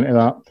 we'll not go into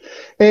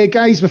that.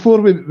 Guys, before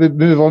we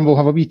move on, we'll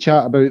have a wee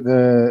chat about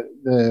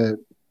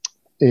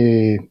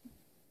the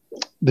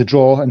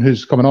draw and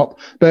who's coming up.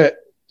 But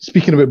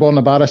speaking about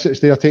Borna Barisic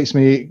there, takes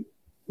me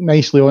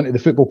nicely onto the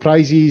football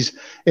prizes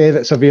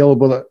that's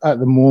available at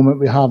the moment.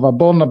 We have a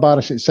Borna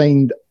Barisic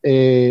signed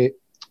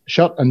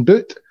shirt and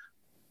boot.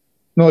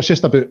 No, it's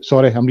just a boot.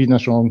 Sorry, I'm reading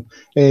this wrong.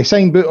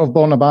 Signed boot of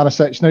Borna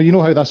Barisic. Now, you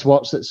know how this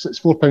works. It's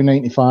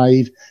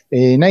 £4.95.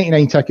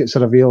 99 tickets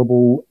are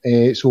available.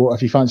 So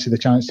if you fancy the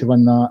chance to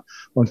win that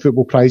on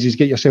football prizes,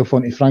 get yourself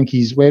onto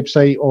Frankie's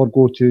website or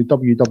go to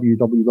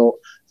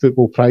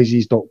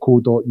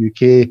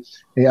www.footballprizes.co.uk.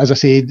 As I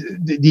said,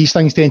 these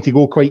things tend to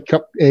go quite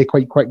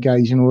quick,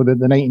 guys. You know,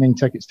 the 99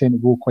 tickets tend to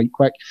go quite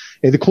quick.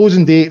 The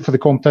closing date for the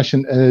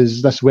competition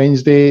is this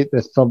Wednesday,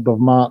 the 3rd of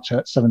March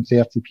at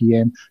 7:30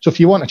 p.m. So if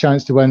you want a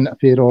chance to win a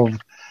pair of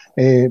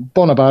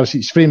Borna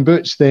Barisic's frame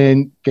boots,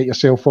 then get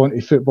yourself onto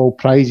football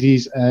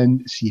prizes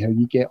and see how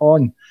you get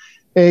on.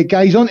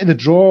 Guys, on to the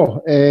draw.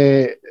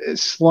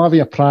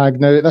 Slavia Prague.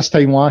 Now, this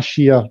time last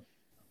year,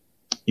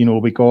 you know,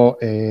 we got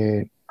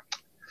the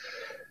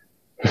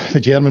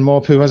German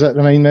mob. Who was it?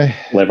 Remind me.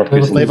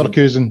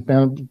 Leverkusen.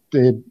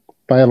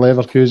 Bayer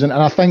Leverkusen. And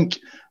I think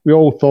we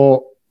all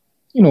thought,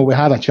 you know, we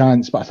had a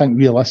chance, but I think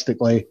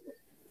realistically,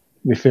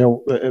 we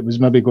felt that it was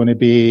maybe going to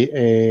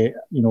be,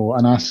 you know,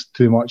 an ask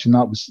too much, and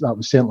that was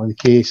certainly the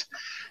case.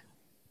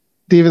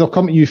 David, I'll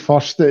come to you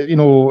first. You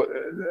know,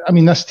 I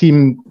mean, this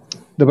team,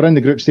 they were in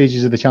the group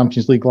stages of the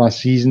Champions League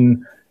last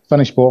season,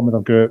 finished bottom of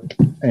their group,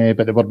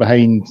 but they were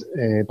behind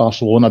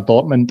Barcelona,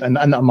 Dortmund, and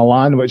Inter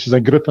Milan, which is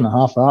a group and a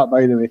half, that,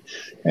 by the way.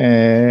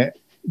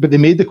 But they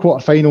made the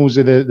quarterfinals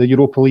of the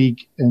Europa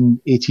League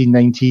in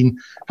 18-19.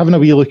 Having a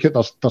wee look at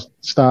their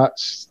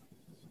stats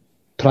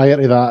prior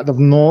to that, they've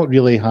not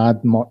really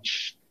had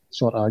much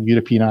sort of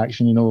European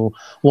action, you know,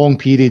 long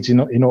periods, you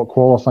know, not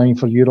qualifying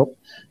for Europe.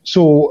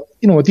 So,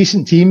 you know, a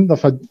decent team.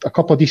 They've had a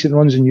couple of decent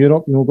runs in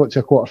Europe, you know, got to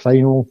a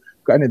quarter-final,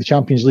 got into the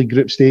Champions League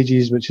group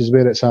stages, which is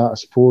where it's at, I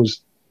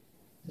suppose.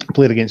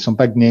 Played against some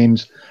big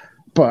names.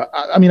 But,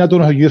 I mean, I don't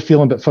know how you're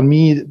feeling, but for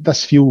me,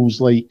 this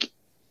feels like,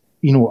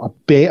 you know, a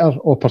better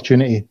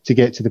opportunity to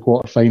get to the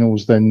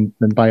quarterfinals than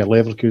Bayer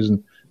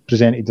Leverkusen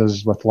presented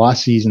us with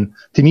last season.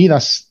 To me, I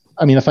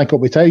think it'll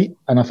be tight,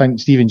 and I think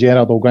Steven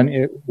Gerrard will go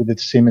into it with the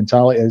same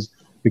mentality as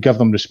we give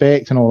them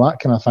respect and all that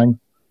kind of thing.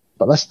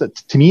 But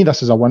to me,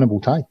 this is a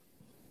winnable tie.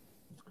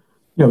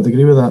 Yeah, I would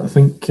agree with that. I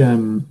think,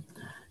 you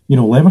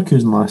know,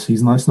 Leverkusen last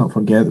season, let's not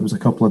forget there was a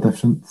couple of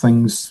different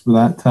things with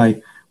that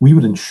tie. We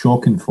were in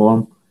shocking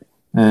form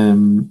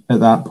at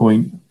that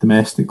point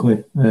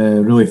domestically,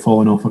 really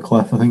falling off a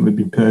cliff. I think we'd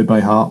been put out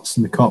by Hearts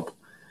in the Cup a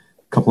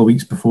couple of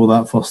weeks before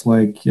that first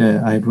leg,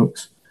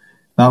 Ibrox.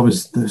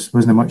 This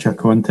wasn't much of a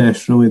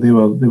contest, really. They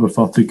were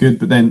far too good.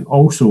 But then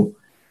also,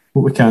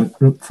 what we can't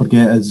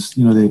forget is,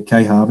 you know, the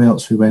Kai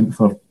Havertz who went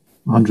for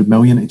 100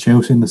 million to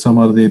Chelsea in the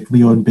summer, the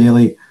Leon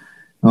Bailey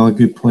another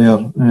good player.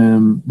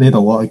 They had a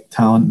lot of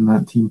talent in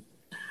that team.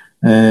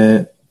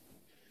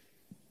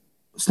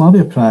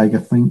 Slavia Prague, I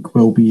think,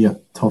 will be a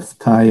tough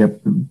tie,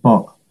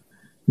 but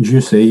as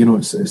you say,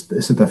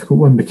 it's a difficult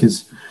one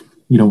because,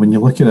 when you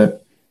look at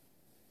it,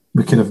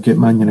 we could have got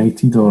Man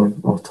United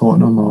or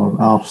Tottenham or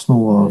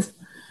Arsenal or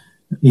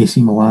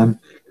AC Milan,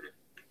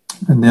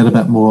 and they're a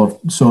bit more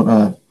sort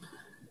of,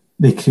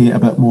 they create a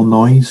bit more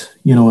noise,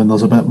 and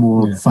there's a bit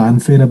more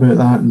fanfare about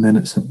that, and then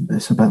it's a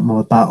bit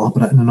more Battle of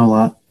Britain and all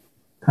that.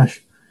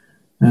 Hush.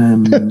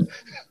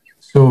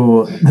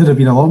 So there'd have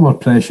been a lot more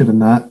pressure in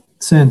that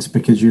sense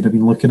because you'd have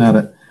been looking at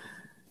it,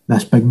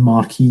 this big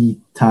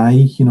marquee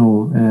tie,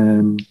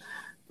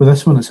 With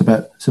this one, it's a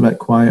bit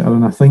quieter,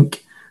 and I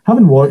think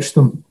having watched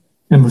them,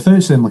 and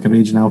without sounding like a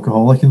raging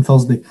alcoholic on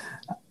Thursday,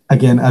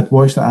 again, I'd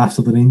watched it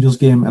after the Rangers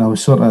game, and I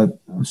was sort of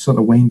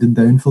winding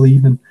down for the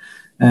evening.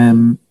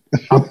 I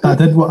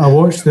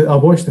watched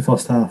the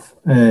first half,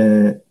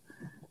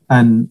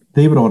 and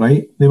they were all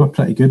right. They were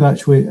pretty good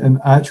actually, and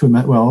I actually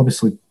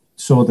obviously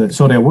I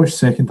watched the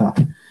second half.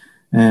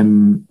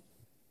 And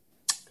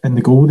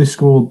the goal they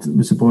scored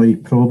was the boy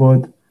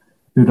Probod,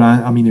 who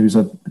ran. He was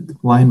a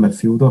line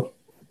midfielder,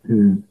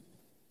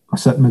 a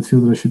sitting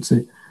midfielder, I should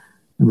say,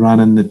 and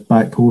ran in the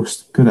back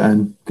post, put it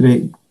in.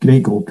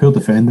 Great goal, pure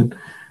defending.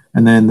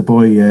 And then the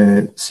boy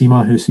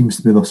Sima, who seems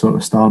to be the sort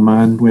of star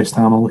man, West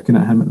Ham are looking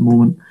at him at the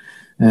moment.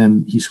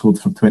 He scored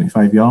from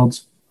 25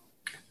 yards.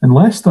 And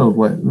Leicester,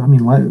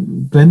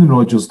 Brendan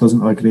Rodgers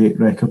doesn't have a great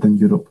record in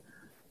Europe,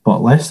 but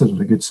Leicester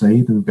are a good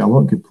side and they've got a lot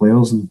of good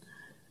players, and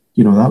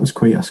that was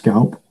quite a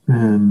scalp.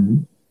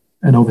 And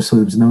obviously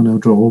there was a 0-0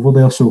 draw over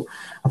there, so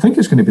I think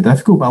it's going to be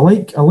difficult. But I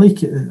like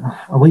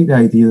the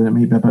idea that it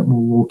may be a bit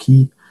more low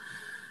key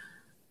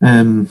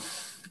than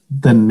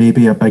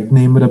maybe a big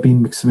name would have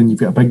been, because when you've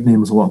got a big name,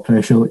 there's a lot of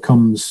pressure that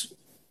comes,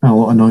 a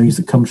lot of noise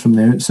that comes from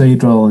the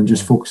outside rather than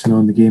just focusing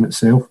on the game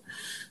itself.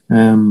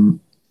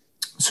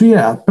 So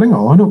yeah, bring it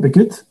on. It'll be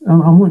good.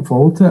 I'm looking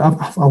forward to it.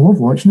 I love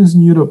watching this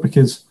in Europe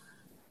because,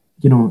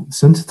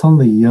 since the turn of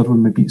the year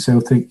when we beat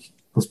Celtic,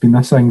 there's been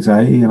this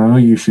anxiety, and I know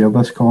you share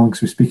this, Colin,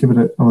 because we speak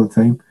about it all the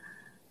time.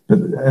 But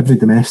every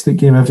domestic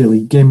game, every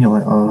league game, you're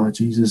like, oh,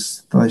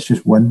 Jesus, let's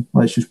just win.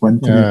 Let's just win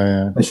today.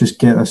 Yeah. Let's just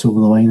get this over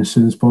the line as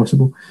soon as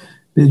possible.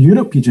 But in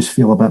Europe, you just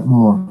feel a bit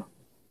more,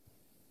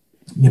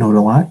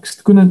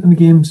 relaxed going into the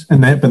games.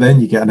 But then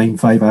you get a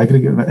 9-5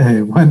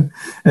 aggregate win,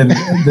 and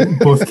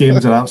both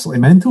games are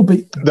absolutely mental. But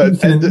you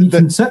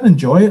can sit and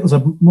enjoy it. There's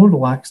a more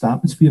relaxed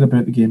atmosphere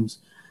about the games.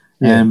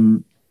 Yeah.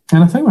 And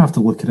I think we have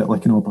to look at it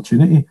like an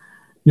opportunity.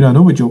 I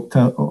know we joked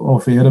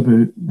off air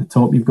about the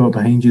top you've got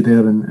behind you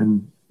there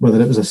and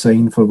whether it was a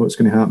sign for what's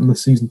going to happen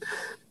this season.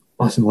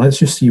 Listen, let's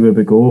just see where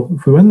we go.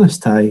 If we win this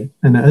tie,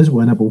 and it is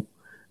winnable,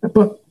 but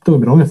don't get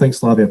me wrong, I think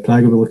Slavia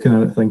Prague will be looking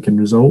at it thinking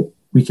result,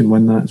 we can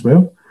win that as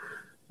well.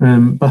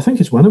 But I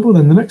think it's winnable.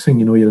 Then the next thing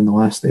you know, you're in the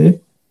last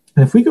eight.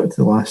 And if we got to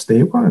the last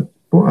eight, what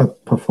a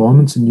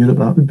performance in Europe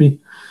that would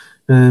be.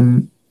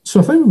 So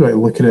I think we've got to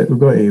look at it, we've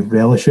got to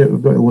relish it,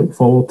 we've got to look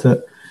forward to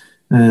it.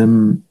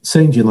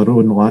 Second year in a row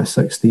in the last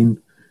 16,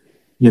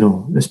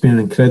 it's been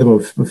incredible.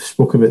 We've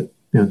spoke about,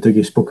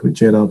 Dougie spoke about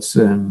Gerrard's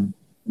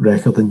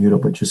record in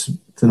Europe, which is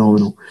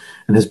phenomenal,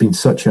 and has been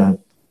such a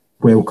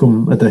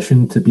welcome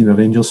addition to being a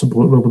Rangers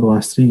supporter over the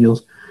last 3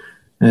 years.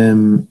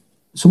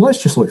 So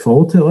let's just look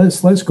forward to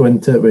it. Let's go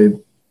into it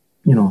with,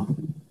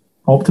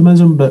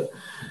 optimism, but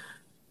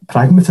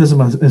pragmatism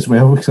as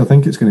well, because I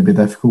think it's going to be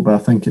difficult, but I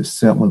think it's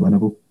certainly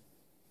winnable.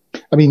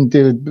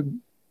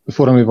 David,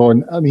 before I move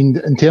on,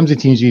 in terms of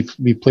teams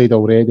we've played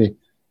already,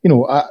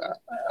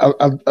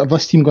 are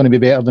this team going to be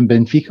better than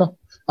Benfica?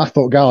 I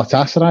thought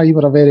Galatasaray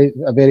were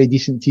a very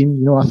decent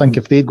team. I think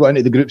if they'd got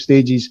into the group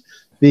stages,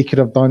 they could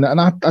have done it. And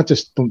I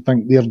just don't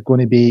think they're going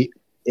to be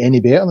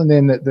any better than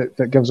them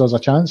that gives us a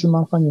chance, in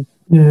my opinion.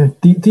 Yeah.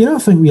 Do you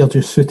not think we are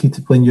just suited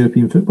to playing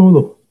European football,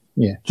 though?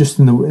 Yeah. Just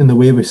in the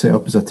way we set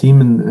up as a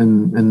team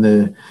and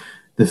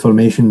the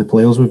formation, the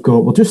players we've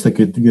got, we're just a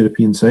good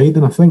European side.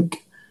 And I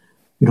think,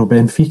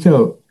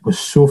 Benfica was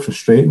so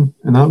frustrating,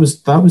 and that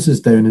was as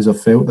down as I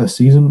felt this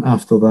season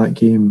after that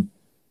game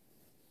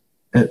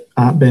at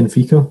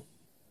Benfica.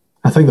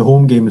 I think the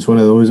home game was one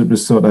of those. It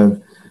was sort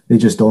of, they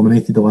just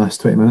dominated the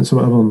last 20 minutes or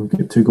whatever and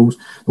got 2 goals.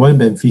 The one in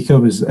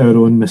Benfica was our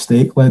own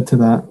mistake led to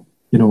that,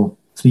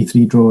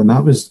 3-3 draw, and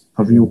that was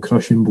a real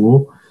crushing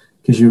blow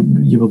because you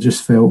were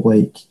just felt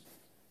like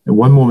at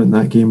one moment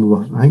in that game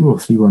I think we were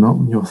 3-1 up,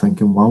 and you're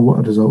thinking, wow, what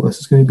a result this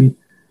is going to be.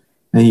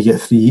 And you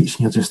get 3 each,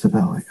 and you're just a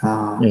bit like,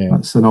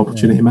 that's an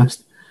opportunity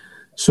missed.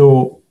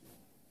 So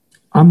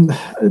I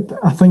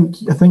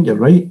think you're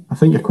right. I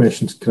think your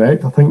question's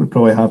correct. I think we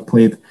probably have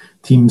played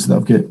teams that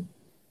have got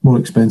more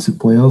expensive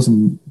players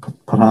and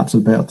perhaps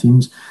are better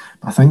teams.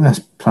 But I think this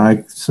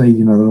Prague side,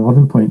 they're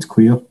 11 points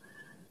clear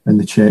in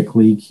the Czech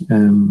league.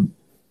 They're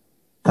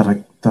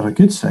a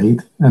good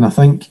side, and I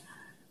think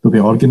they'll be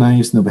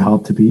organised and they'll be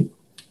hard to beat.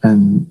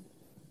 And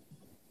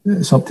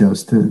it's up to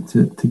us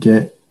to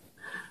get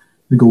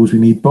the goals we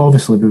need. But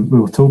obviously, we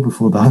were told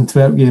before the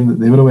Antwerp game that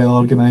they were a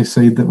well-organised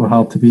side that were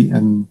hard to beat,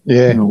 and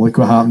look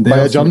what happened there.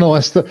 By a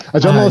journalist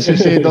who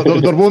said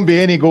there won't be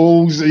any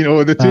goals.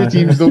 The two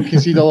teams don't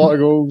concede a lot of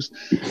goals.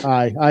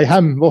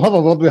 Him. We'll have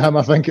a word with him,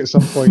 I think, at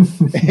some point.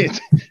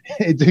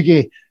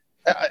 Dougie,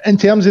 in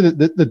terms of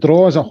the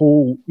draw as a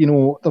whole,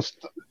 there's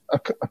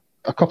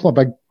a couple of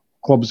big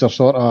clubs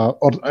are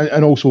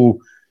and also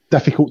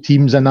difficult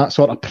teams in that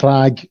sort of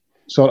Prague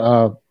sort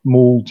of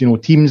mould.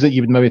 Teams that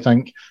you would maybe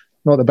think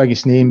not the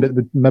biggest name, but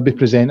would maybe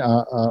present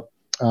a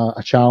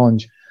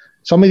challenge.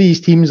 Some of these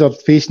teams are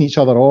facing each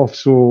other off,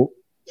 so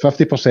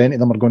 50% of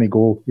them are going to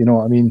go. You know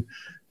what I mean?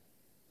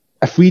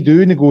 If we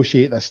do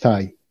negotiate this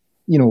tie,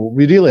 we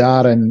really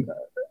are in.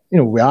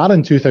 We are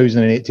in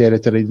 2008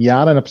 territory. We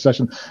are in a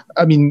position.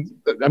 I mean,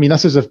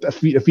 this is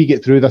if we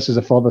get through, this is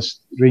the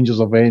furthest Rangers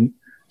event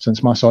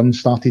since my son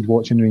started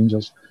watching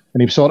Rangers,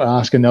 and he was sort of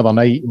asking the other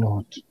night,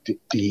 do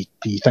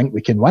you think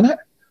we can win it?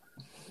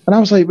 And I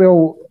was like,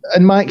 well,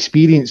 in my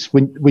experience,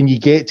 when you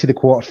get to the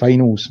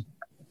quarterfinals,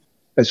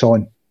 it's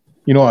on.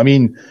 You know what I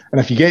mean?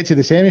 And if you get to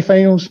the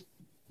semi-finals,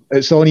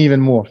 it's on even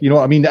more. You know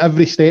what I mean?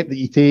 Every step that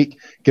you take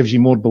gives you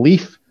more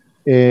belief,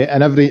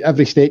 and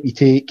every step you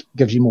take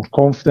gives you more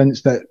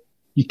confidence that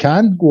you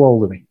can go all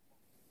the way.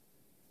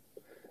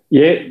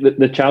 Yeah,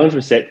 the challenge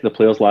was set to the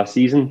players last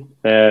season,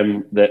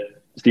 that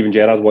Steven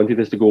Gerrard wanted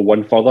us to go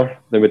one further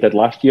than we did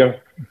last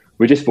year.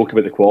 We just spoke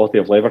about the quality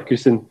of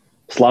Leverkusen.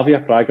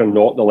 Slavia Prague are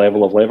not the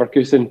level of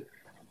Leverkusen,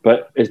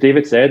 but as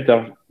David said,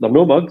 they're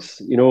no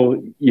mugs.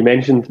 You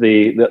mentioned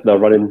they're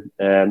running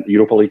the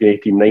Europa League in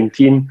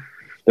 18-19.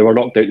 They were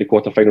knocked out in the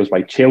quarterfinals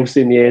by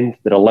Chelsea in the end.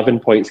 They're 11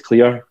 points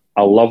clear.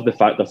 I love the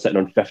fact they're sitting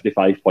on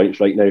 55 points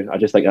right now. I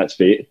just think that's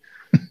fate.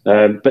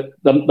 But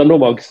they're no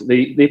mugs.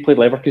 They played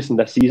Leverkusen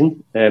this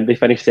season. They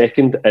finished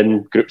second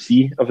in Group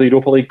C of the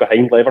Europa League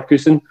behind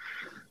Leverkusen,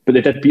 but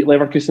they did beat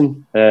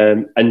Leverkusen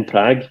in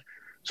Prague.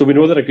 So we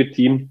know they're a good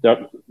team.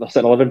 They're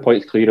sitting 11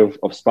 points clear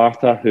of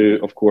Sparta, who,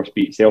 of course,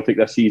 beat Celtic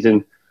this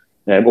season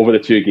over the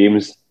two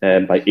games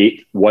by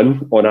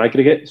 8-1 on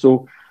aggregate.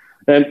 So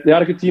they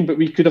are a good team, but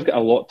we could have got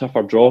a lot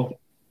tougher draw.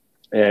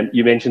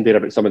 You mentioned there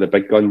about some of the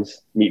big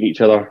guns meeting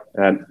each other,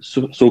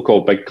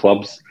 so-called big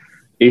clubs.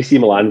 AC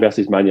Milan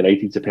versus Man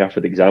United is a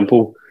perfect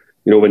example.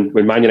 When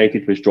Man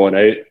United was drawn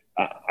out,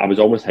 I was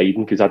almost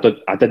hiding because I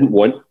didn't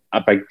want a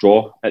big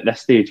draw at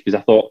this stage, because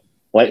I thought,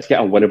 let's get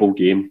a winnable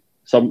game,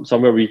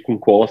 somewhere we can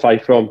qualify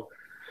from.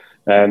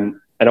 And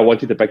I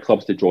wanted the big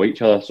clubs to draw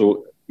each other.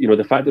 So,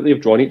 the fact that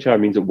they've drawn each other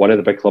means that one of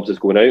the big clubs is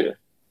going out.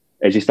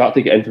 As you start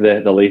to get into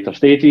the later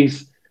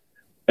stages,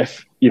 I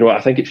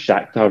think it's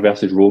Shakhtar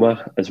versus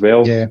Roma as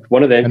well. Yeah.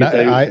 One of them gets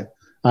out.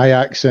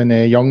 Ajax and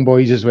Young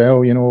Boys as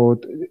well,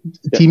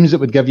 teams that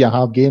would give you a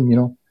hard game,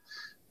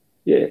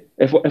 Yeah,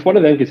 if one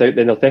of them gets out,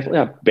 then there's definitely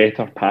a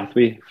better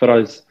pathway for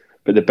us.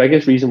 But the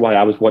biggest reason why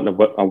I was wanting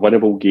a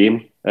winnable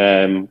game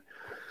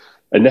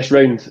in this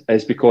round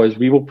is because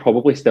we will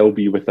probably still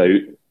be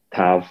without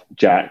Tav,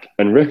 Jack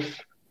and Roof.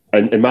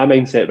 And my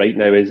mindset right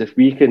now is if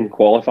we can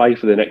qualify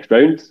for the next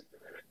round,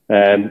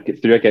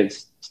 get through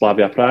against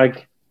Slavia Prague,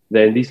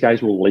 then these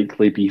guys will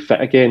likely be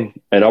fit again.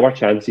 And our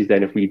chances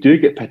then, if we do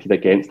get pitted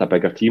against a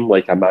bigger team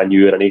like a Man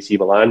U or an AC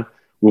Milan,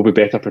 we'll be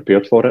better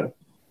prepared for it.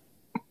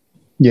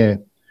 Yeah.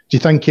 Do you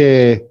think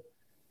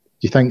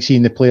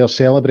seeing the players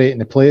celebrating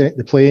the Prague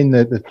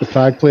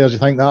players, do you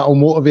think that will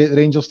motivate the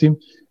Rangers team?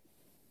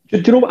 Do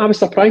you know what I was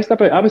surprised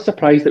about? I was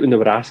surprised that when they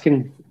were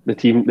asking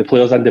the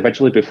players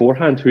individually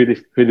beforehand who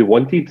they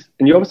wanted,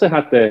 and you obviously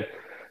had the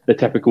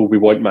typical, we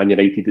want Man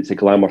United, it's a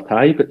glamour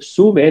tie, but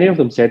so many of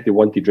them said they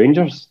wanted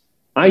Rangers.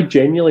 I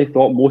genuinely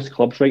thought most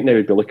clubs right now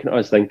would be looking at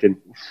us thinking,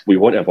 we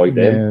want to avoid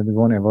them. Yeah, we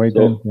want to avoid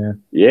them, yeah.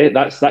 Yeah,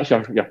 that's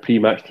your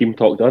pre-match team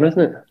talk done, isn't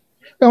it?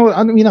 Well,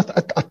 I mean,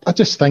 I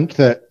just think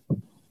that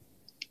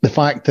the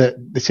fact that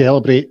they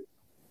celebrate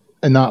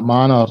in that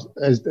manner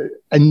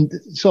and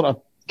sort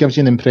of gives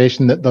you an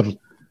impression that they're,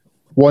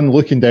 one,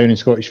 looking down in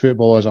Scottish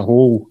football as a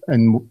whole,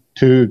 and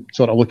two,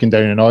 sort of looking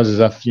down on us as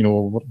if,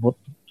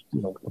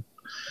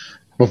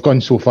 we've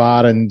gone so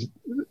far and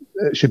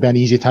it should be an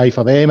easy tie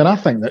for them. And I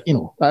think that,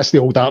 that's the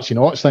old Archie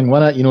Knotts thing,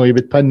 wasn't it? You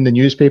would pin the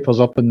newspapers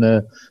up in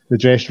the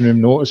dressing room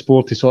notice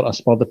board to sort of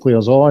spur the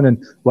players on.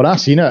 And when I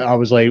seen it, I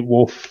was like,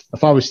 woof,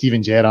 if I was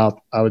Steven Gerrard,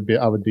 I would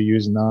be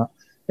using that.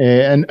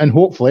 And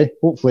hopefully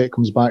it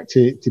comes back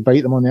to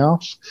bite them on the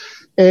arse.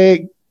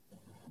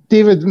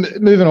 David,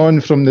 moving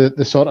on from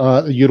the sort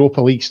of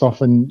Europa League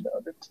stuff and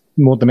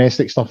more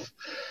domestic stuff,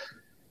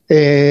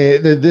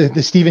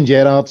 the Steven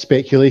Gerrard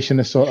speculation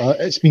is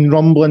it's been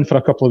rumbling for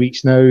a couple of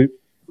weeks now.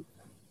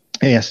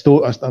 I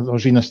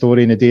was reading a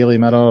story in the Daily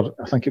Mirror,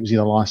 I think it was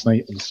either last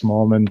night or this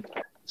morning,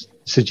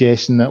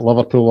 suggesting that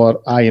Liverpool are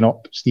eyeing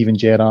up Steven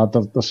Gerrard.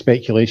 There's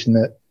speculation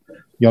that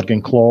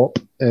Jurgen Klopp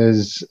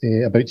is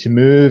about to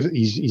move.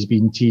 He's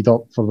been teed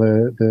up for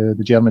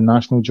the German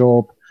national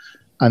job,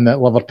 and that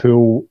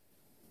Liverpool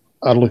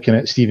are looking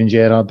at Steven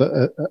Gerrard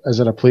as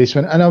a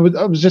replacement. And I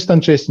was just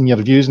interested in your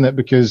views on it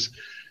because,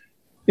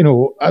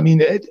 I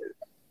mean,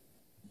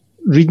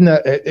 reading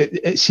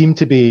it seemed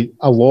to be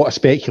a lot of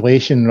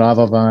speculation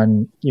rather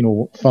than,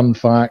 firm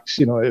facts.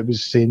 It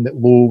was saying that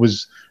Lowe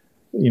was,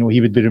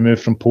 he would be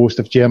removed from post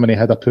if Germany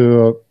had a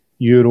poor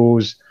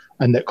Euros,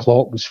 and that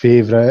Klopp was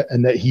favourite,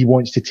 and that he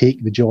wants to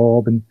take the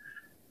job. And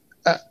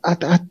I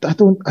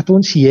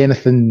don't see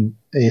anything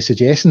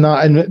suggesting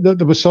that. And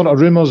there was sort of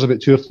rumours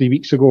about 2 or 3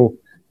 weeks ago,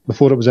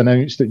 before it was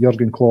announced, that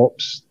Jurgen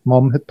Klopp's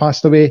mum had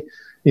passed away.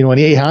 And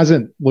he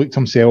hasn't looked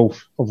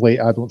himself of late,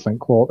 I don't think,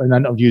 Klopp, in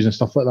interviews and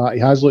stuff like that. He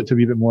has looked a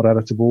wee bit more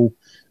irritable.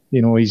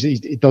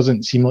 He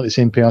doesn't seem like the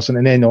same person.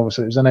 And then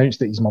obviously it was announced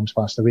that his mum's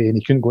passed away and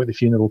he couldn't go to the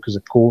funeral because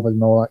of COVID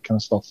and all that kind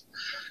of stuff.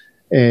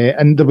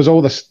 And there was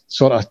all this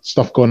sort of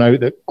stuff going out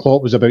that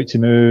Klopp was about to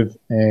move,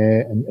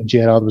 and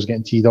Gerrard was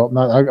getting teed up. And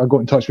I got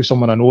in touch with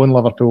someone I know in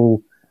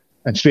Liverpool,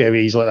 and straight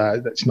away he's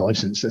like, that's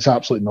nonsense. It's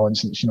absolute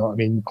nonsense. You know what I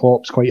mean?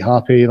 Klopp's quite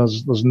happy.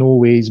 There's no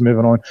way he's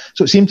moving on.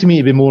 So it seemed to me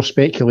to be more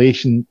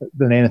speculation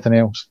than anything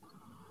else.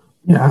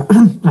 Yeah,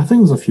 I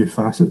think there's a few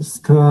facets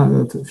to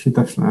that, a few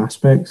different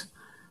aspects.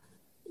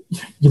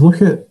 You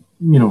look at,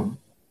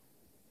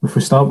 if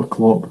we start with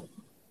Klopp,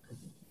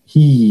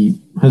 he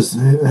has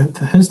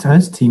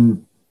his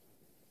team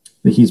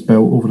that he's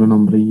built over a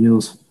number of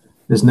years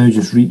is now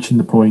just reaching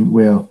the point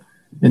where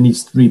it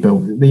needs to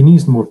rebuild. He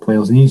needs more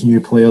players. He needs new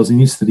players. He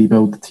needs to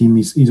rebuild the team.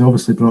 He's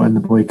obviously brought in the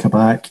boy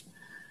Kabak,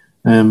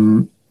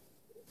 who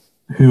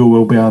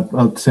will be a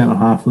centre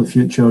half of the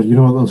future.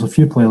 There's a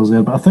few players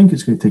there, but I think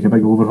it's going to take a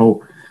big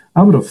overhaul.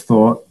 I would have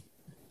thought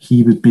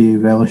he would be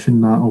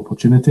relishing that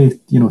opportunity,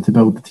 to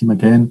build the team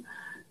again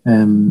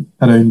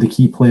around the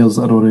key players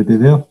that are already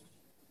there.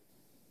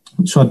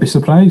 So I'd be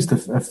surprised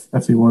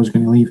if he was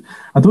going to leave.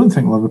 I don't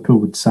think Liverpool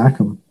would sack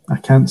him. I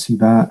can't see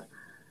that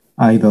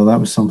either. That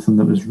was something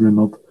that was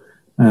rumoured.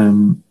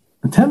 In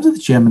terms of the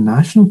German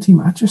national team,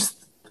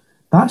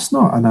 that's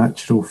not a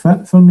natural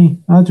fit for me.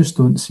 I just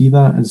don't see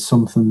that as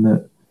something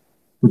that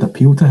would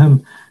appeal to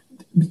him.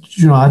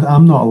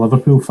 I'm not a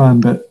Liverpool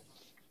fan, but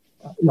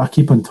I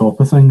keep on top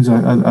of things.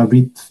 I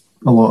read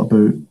a lot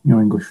about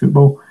English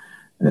football,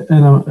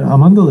 and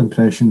I'm under the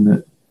impression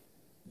that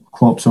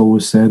Klopp's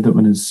always said that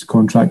when his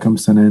contract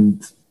comes to an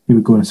end, he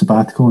would go on a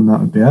sabbatical and that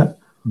would be it.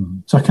 Mm-hmm.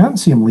 So I can't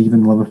see him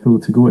leaving Liverpool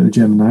to go to the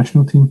German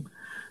national team.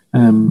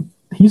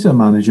 He's a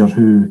manager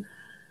who,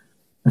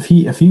 if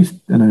he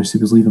announced he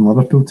was leaving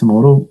Liverpool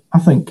tomorrow, I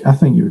think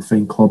you would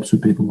find clubs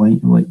would be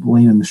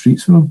lining the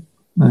streets for him,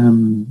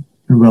 and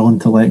willing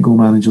to let go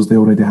managers they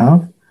already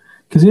have,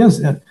 because he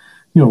is, out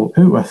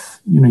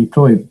with, you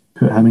probably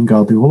put him and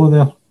Guardiola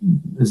there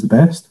is the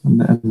best in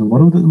the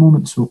world at the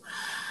moment. So.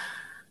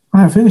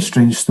 A very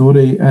strange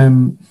story,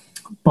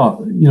 but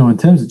in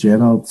terms of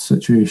Gerrard's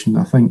situation,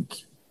 I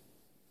think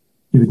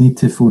you would need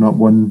to phone up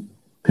one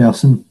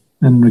person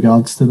in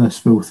regards to this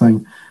full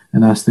thing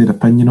and ask their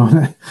opinion on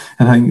it.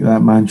 And I think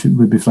that man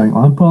would be Frank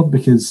Lampard,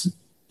 because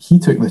he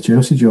took the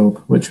Chelsea job,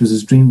 which was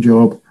his dream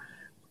job,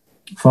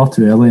 far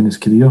too early in his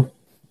career.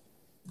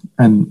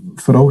 And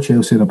for all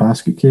Chelsea are a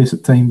basket case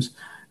at times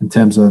in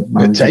terms of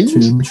manager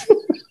change.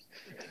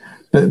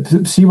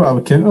 But see what I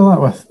would counter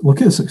that with. Look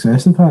at the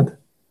success they've had.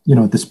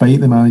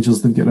 Despite the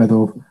managers they've got rid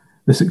of,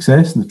 the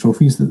success and the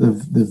trophies that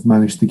they've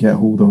managed to get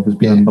hold of has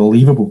been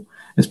unbelievable.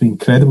 It's been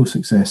incredible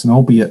success, and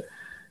albeit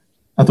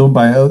I don't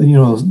buy it.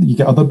 You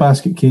get other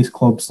basket case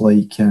clubs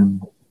like I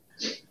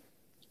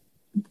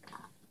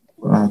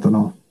don't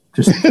know.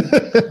 Just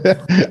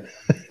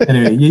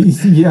anyway,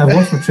 I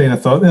lost my train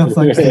of thought there.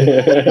 Thanks.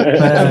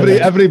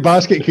 Every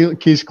basket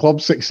case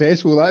club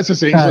successful. That's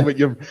essentially what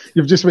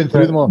you've just went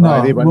through them all.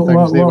 They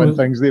win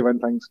things.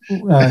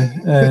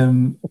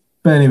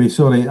 But anyway,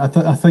 sorry. I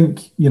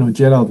think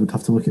Gerrard would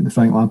have to look at the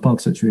Frank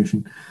Lampard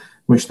situation,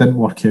 which didn't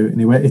work out,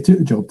 and he took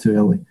the job too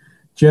early.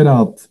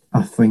 Gerrard,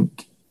 I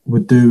think,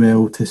 would do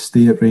well to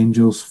stay at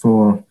Rangers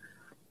for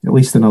at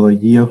least another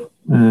year,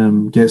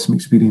 get some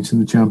experience in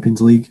the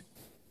Champions League,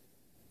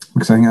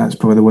 because I think that's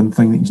probably the one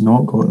thing that he's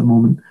not got at the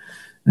moment.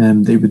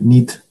 They would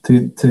need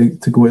to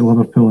go to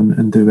Liverpool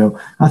and do well.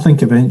 I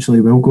think eventually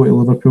he will go to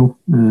Liverpool.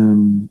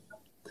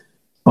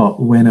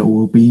 But when it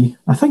will be,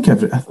 I think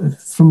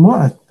from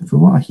what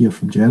I hear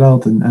from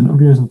Gerrard and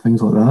interviews and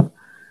things like that,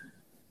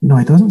 he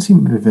doesn't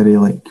seem to be very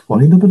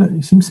worried about it.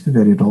 He seems to be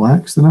very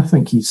relaxed, and I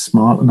think he's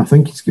smart, and I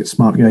think he's got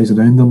smart guys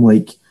around him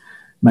like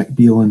Mick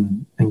Beale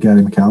and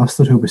Gary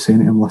McAllister, who'll be saying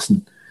to him,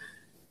 "Listen,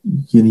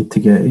 you need to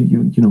get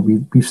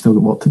we've still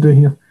got work to do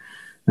here."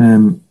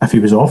 If he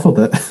was offered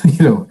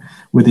it,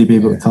 would he be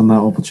able to turn that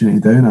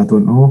opportunity down? I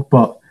don't know,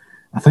 but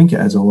I think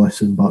it is all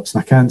ifs and buts,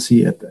 and I can't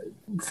see it.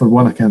 For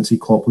one, I can't see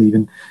Klopp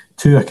leaving.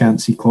 2, I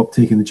can't see Klopp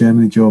taking the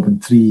Germany job.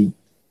 And 3,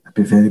 I'd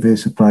be very, very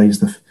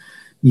surprised if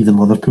even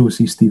Liverpool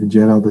sees Steven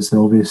Gerrard as the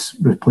obvious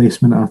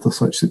replacement after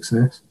such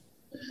success.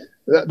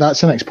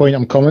 That's the next point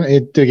I'm coming to,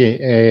 Dougie.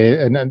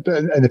 And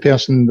the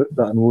person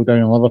that I know down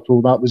in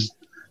Liverpool, that was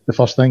the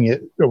first thing.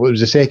 It was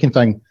the second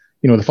thing.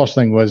 The first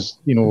thing was,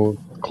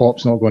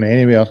 Klopp's not going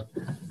anywhere.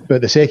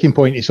 But the second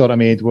point he sort of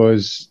made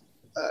was,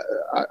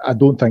 I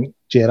don't think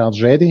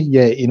Gerrard's ready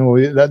yet.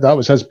 That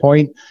was his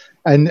point.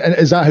 And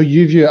is that how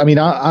you view it? I mean,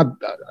 I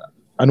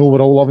I know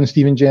we're all loving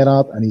Steven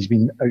Gerrard, and he's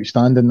been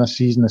outstanding this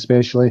season,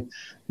 especially.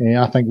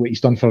 I think what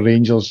he's done for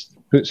Rangers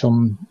puts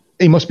him.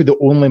 He must be the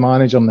only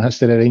manager in the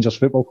history of Rangers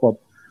Football Club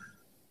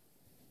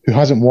who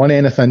hasn't won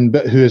anything,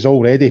 but who is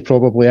already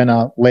probably in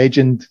a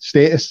legend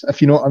status,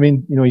 if you know what I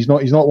mean. He's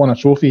not won a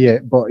trophy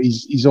yet, but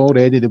he's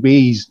already, the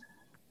way he's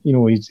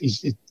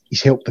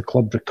helped the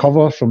club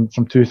recover from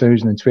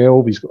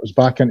 2012. He's got us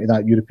back into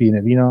that European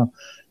arena.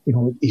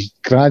 He's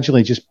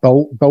gradually just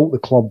built the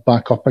club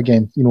back up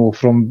again,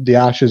 from the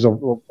ashes of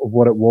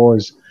what it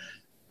was.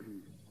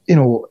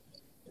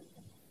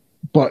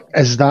 But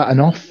is that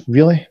enough,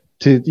 really?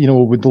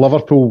 With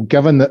Liverpool,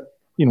 given that,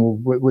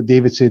 what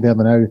David said there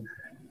now,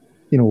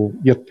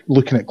 you're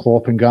looking at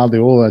Klopp and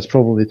Guardiola as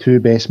probably the two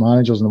best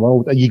managers in the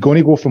world. Are you going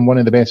to go from one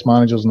of the best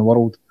managers in the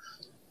world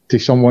to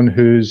someone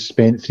who's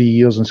spent 3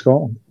 years in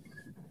Scotland?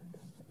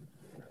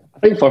 I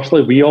think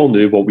firstly, we all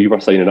knew what we were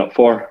signing up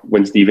for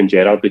when Steven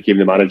Gerrard became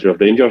the manager of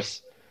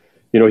Rangers.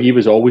 He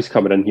was always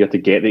coming in here to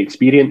get the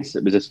experience.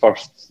 It was his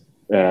first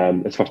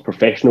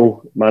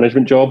professional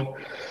management job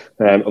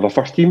of a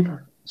first team.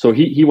 So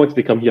he wanted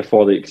to come here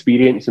for the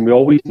experience, and we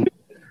always knew,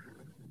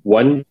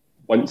 one,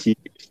 once he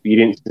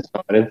experienced and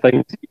started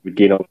things, he would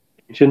gain our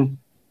attention,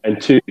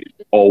 and two,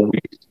 always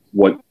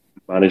want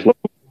to manage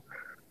Liverpool.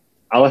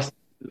 I listened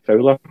to the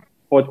Fowler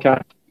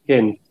podcast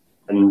again,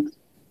 and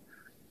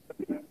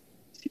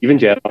Steven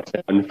Gerrard's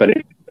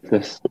unfinished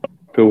business at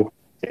Liverpool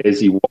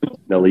is he wants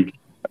the league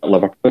at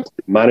Liverpool, to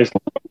manage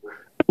Liverpool,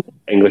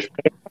 English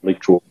Premier League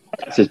trophy.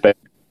 That's his best.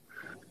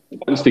 He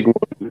wants to go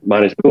and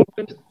manage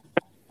Liverpool.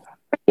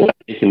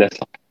 Taking this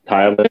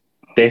entirely,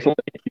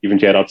 definitely Steven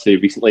Gerrard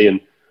said recently in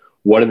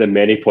one of the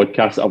many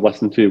podcasts I've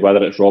listened to,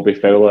 whether it's Robbie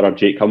Fowler or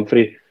Jake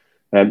Humphrey,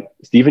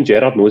 Steven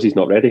Gerrard knows he's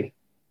not ready.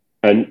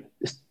 And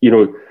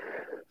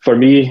for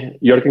me,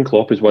 Jurgen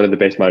Klopp is one of the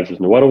best managers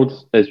in the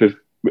world, as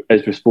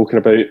we've spoken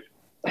about.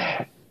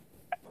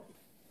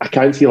 I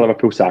can't see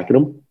Liverpool sacking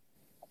him,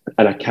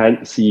 and I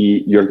can't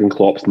see Jurgen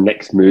Klopp's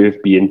next move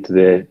being to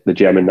the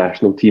German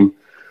national team.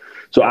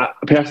 So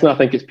personally, I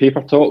think it's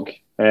paper talk.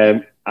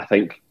 I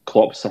think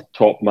Klopp's a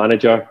top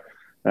manager,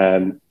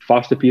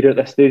 far superior at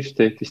this stage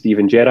to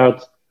Steven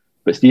Gerrard.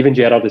 But Steven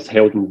Gerrard is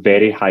held in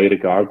very high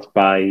regard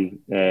by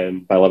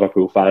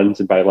Liverpool fans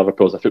and by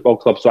Liverpool as a football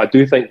club. So I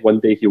do think one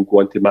day he'll go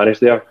on to manage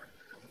there.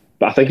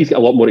 But I think he's got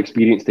a lot more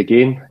experience to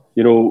gain.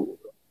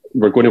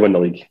 We're going to win the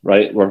league,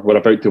 right? We're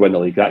about to win the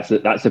league. That's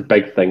a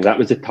big thing. That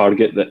was the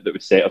target that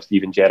was set of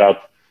Steven Gerrard.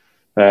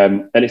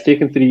 And it's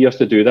taken 3 years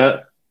to do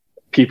that.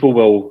 People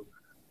will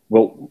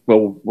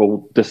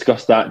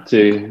discuss that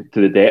to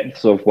the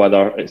depths of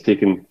whether it's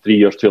taken 3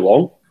 years too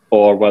long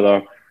or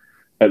whether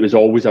it was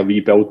always a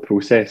rebuild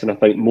process. And I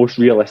think most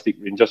realistic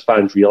Rangers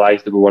fans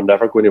realised that we were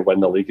never going to win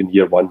the league in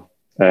year one.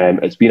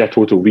 It's been a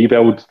total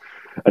rebuild,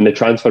 and the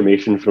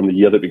transformation from the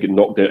year that we got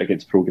knocked out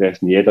against Progress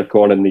in the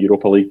Edercorn in the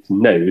Europa League to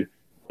now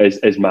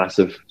is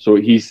massive. So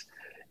he's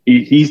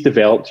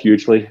developed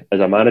hugely as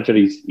a manager.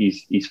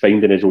 He's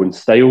finding his own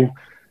style.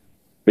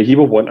 But he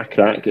will want a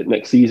crack at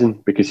next season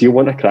because he'll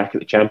want a crack at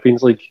the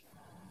Champions League.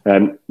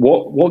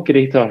 What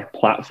greater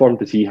platform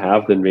does he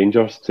have than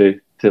Rangers to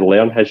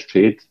learn his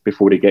trade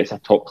before he gets a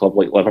top club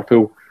like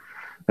Liverpool,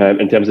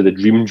 in terms of the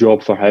dream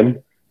job for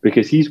him?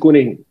 Because he's going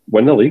to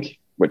win the league,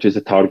 which is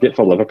a target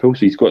for Liverpool. So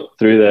he's got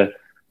through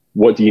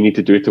what do you need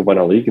to do to win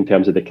a league in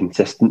terms of the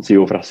consistency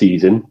over a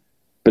season.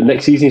 But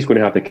next season he's going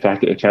to have the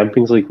crack at the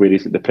Champions League, where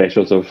he's got the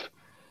pressures of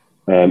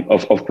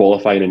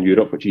qualifying in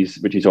Europe, which he's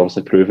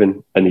obviously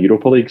proven in the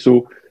Europa League.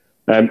 So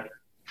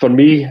for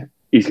me,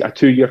 he's got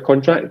a 2-year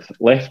contract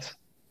left.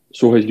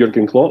 So has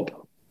Jurgen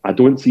Klopp. I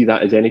don't see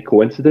that as any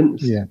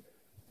coincidence. Yeah,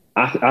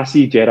 I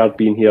see Gerrard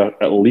being here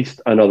at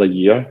least another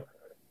year,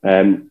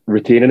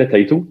 retaining the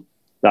title.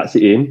 That's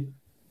the aim.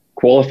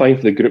 Qualifying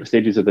for the group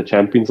stages of the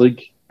Champions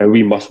League, and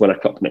we must win a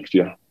cup next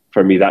year.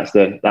 For me, that's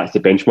the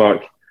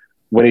benchmark.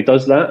 When he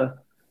does that,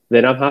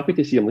 then I'm happy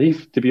to see him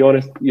leave. To be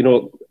honest,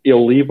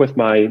 he'll leave with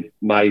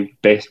my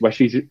best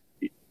wishes.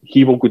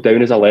 He will go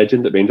down as a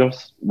legend at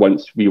Rangers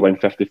once we win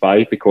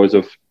 55 because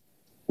of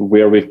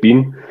where we've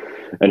been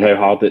and how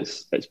hard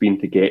it's been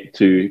to get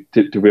to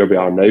where we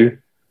are now.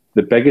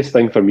 The biggest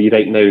thing for me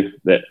right now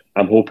that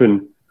I'm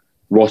hoping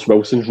Ross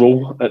Wilson's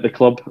role at the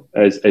club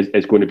is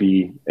going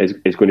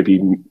to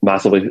be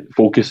massively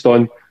focused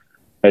on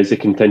is the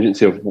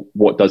contingency of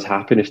what does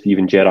happen if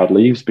Steven Gerrard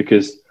leaves.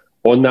 Because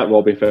on that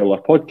Robbie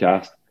Fowler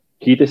podcast,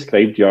 he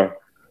described your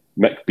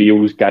Mick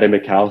Beales, Gary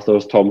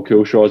McAllisters, Tom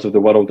Coulshaws of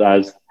the world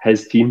as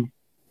his team.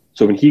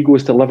 So when he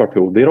goes to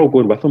Liverpool, they're all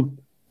going with him.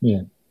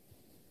 Yeah.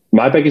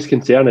 My biggest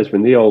concern is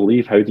when they all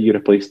leave, how do you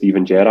replace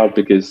Steven Gerrard?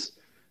 Because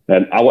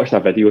I watched a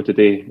video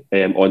today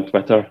on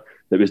Twitter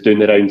that was doing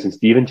the rounds, and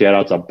Steven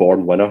Gerrard's a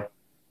born winner.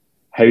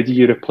 How do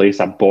you replace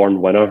a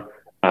born winner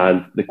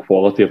and the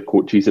quality of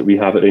coaches that we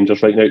have at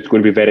Rangers right now? It's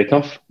going to be very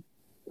tough,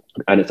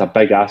 and it's a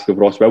big ask of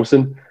Ross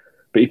Wilson.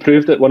 But he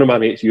proved it. One of my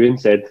mates, Ewan,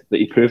 said that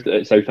he proved it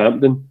at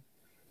Southampton.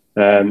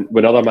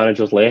 When other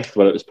managers left,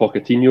 whether it was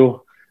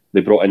Pochettino,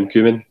 they brought in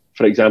Koeman.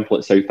 for example,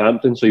 at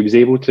Southampton. So he was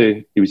able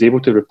to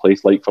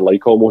replace like for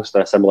like almost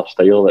a similar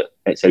style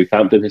at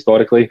Southampton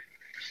historically.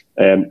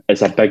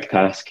 It's a big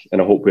task,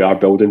 and I hope we are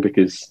building,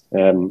 because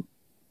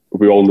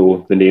we all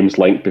know the names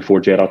linked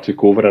before Gerrard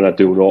took over, and I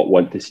do not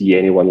want to see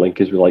anyone link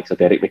us with likes of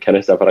Derek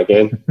McInnes ever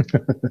again.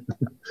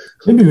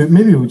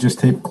 maybe we'll just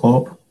take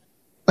Klopp.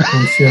 I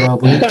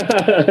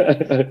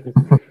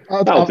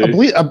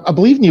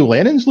believe Neil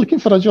Lennon's looking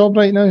for a job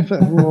right now.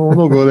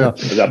 We'll go there.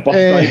 Is that a bus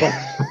driver?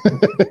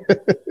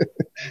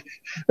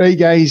 Right,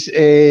 guys.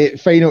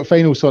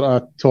 Final sort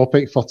of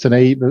topic for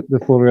tonight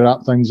before we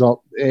wrap things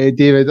up.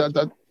 David,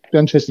 I'd be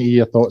interested to hear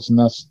your thoughts on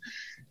this.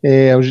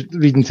 I was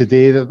reading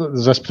today that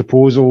there's this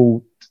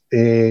proposal.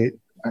 I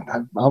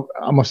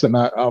must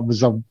admit, I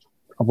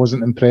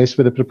wasn't impressed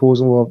with the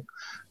proposal.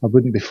 I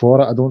wouldn't be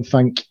for it. I don't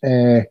think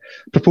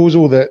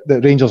proposal that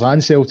Rangers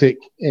and Celtic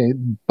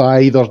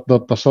buy their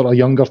sort of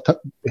younger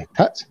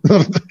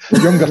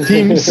younger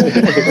teams.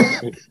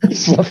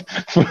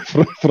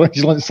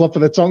 Fraudulent slip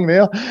of the tongue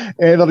there.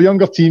 Their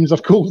younger teams, their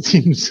cold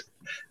teams,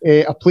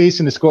 a place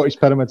in the Scottish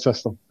pyramid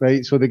system,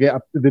 right? So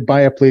they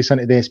buy a place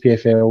into the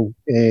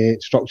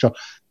SPFL structure.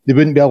 They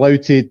wouldn't be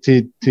allowed to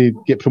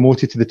get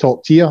promoted to the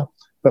top tier,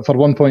 but for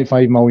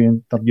 1.5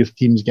 million, their youth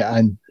teams get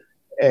in.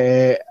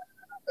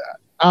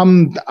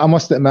 I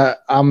must admit,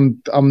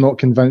 I'm not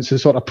convinced. The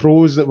sort of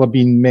pros that were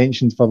being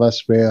mentioned for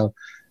this were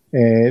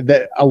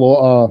that a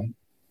lot of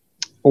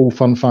Old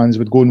Firm fans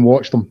would go and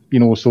watch them.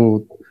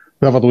 So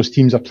whoever those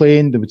teams are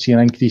playing, they would see an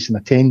increase in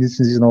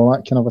attendances and all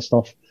that kind of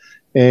stuff.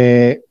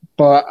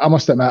 But I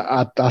must admit,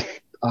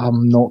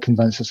 I'm not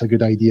convinced it's a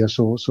good idea.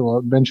 So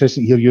I'd be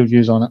interested to hear your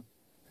views on it.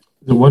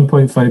 Is it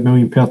 1.5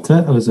 million per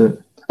tit, or is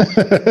it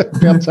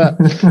per tit?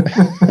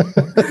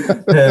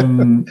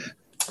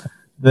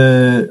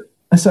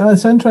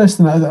 It's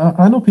interesting.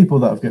 I know people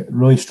that have got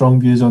really strong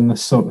views on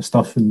this sort of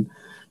stuff, and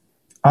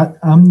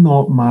I'm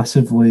not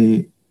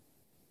massively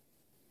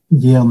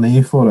yay or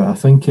nay for it. I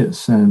think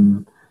it's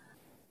I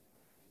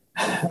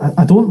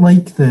don't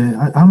like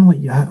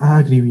I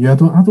agree with you. I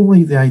don't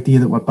like the idea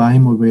that we're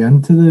buying our way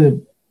into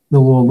the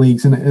lower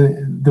leagues,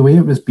 and the way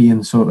it was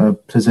being sort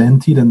of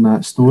presented in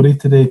that story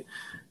today,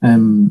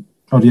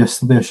 or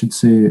yesterday, I should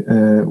say,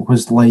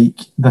 was like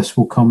this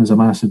will come as a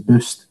massive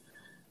boost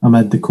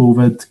amid the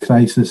COVID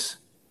crisis.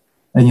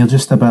 And you're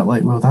just a bit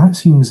like, well, that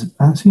seems a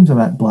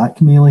bit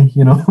blackmailing,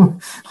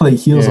 like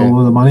here's all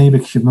of the money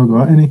because you've not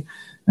got any.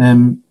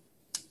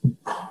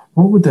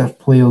 What would their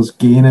players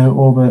gain out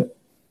of it?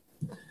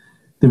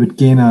 They would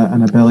gain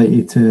an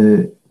ability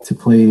to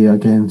play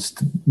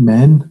against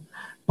men.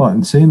 But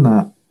in saying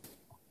that,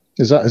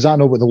 is that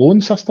not what the loan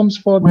system's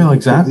for? Well,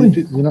 exactly.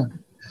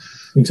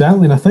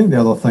 Exactly. And I think the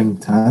other thing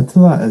to add to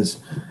that is,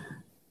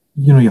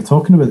 you're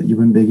talking about that you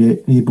wouldn't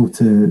be able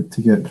to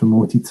get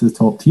promoted to the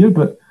top tier,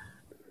 but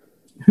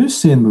who's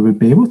saying we would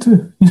be able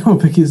to?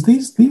 Because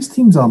these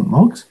teams aren't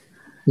mugs.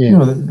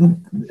 Yeah.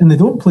 And they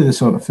don't play the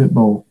sort of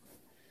football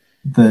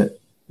that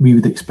we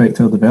would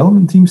expect our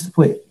development teams to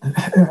play.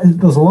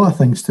 There's a lot of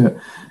things to it.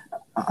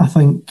 I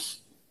think,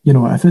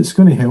 if it's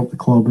going to help the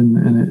club and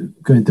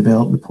it's going to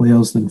develop the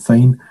players, then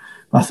fine.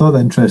 But I thought the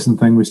interesting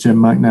thing was Jim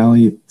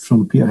McNally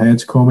from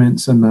Peterhead's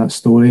comments in that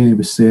story. He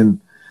was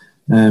saying,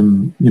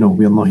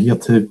 we're not here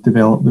to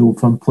develop the Old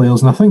Firm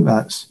players. And I think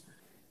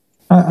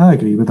I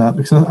agree with that,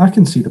 because I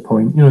can see the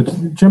point.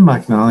 Jim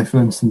McNally, for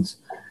instance,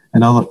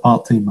 and other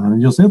part-time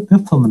managers, they're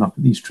turning up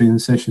at these training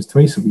sessions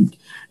twice a week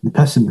in the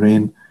piss and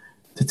rain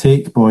to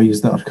take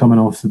boys that are coming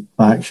off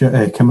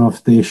the coming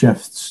off day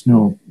shifts,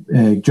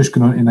 just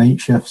going on to night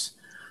shifts.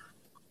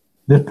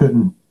 They're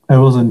putting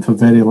hours in for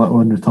very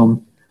little in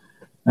return,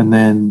 and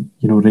then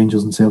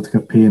Rangers and Celtic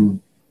are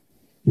paying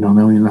 £1.5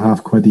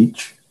 million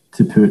each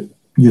to put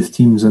youth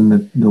teams in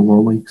the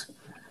lower leagues.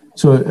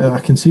 So I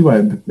can see why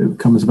it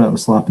comes a bit of a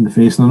slap in the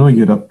face. And I know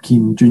you're a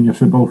keen junior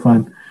football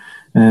fan,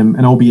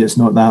 and albeit it's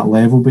not that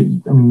level, but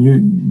I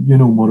mean you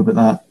know more about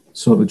that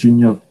sort of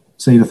junior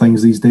side of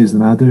things these days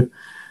than I do.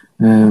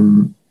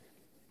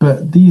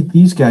 But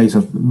these guys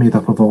are made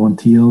up of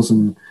volunteers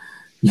and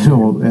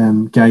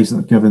guys that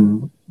are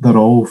given their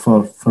all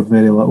for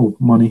very little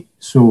money.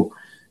 So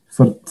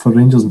for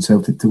Rangers and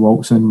Celtic to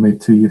waltz in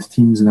with two youth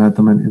teams and add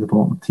them into the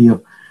bottom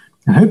tier.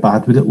 And how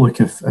bad would it look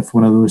if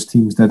one of those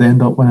teams did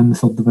end up winning the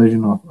third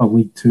division or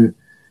League Two?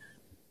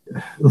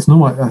 There's no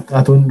much.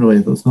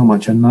 There's not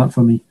much in that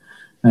for me.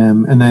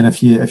 And then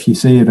if you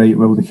say, right,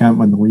 well, they can't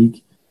win the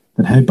league,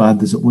 then how bad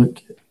does it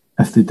look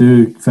if they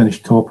do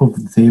finish top of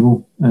the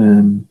table,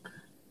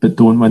 but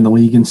don't win the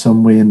league in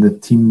some way, and the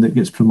team that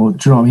gets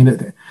promoted? Do you know what I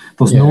mean?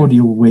 There's no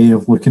real way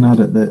of looking at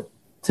it that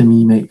to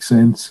me makes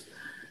sense.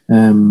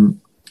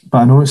 But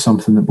I know it's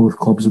something that both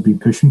clubs have been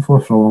pushing for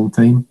a long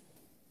time.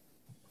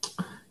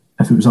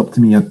 If it was up to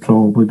me, I'd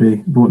probably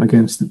be voting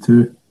against it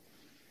too.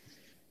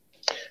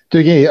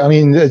 I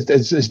mean,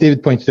 as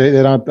David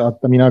pointed out there,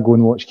 I go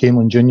and watch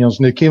Camelin Juniors.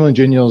 Now, Camelin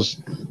Juniors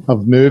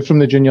have moved from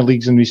the junior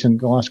leagues in the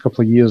last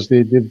couple of years.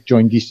 They've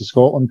joined East of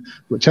Scotland,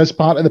 which is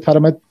part of the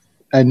pyramid.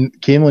 And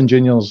Camelin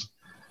Juniors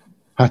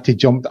had to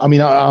jump. I mean,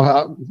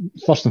 I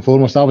first and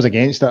foremost, I was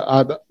against it.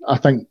 I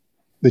think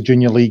the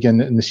junior league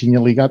and the senior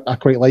league. I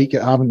quite like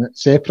it having it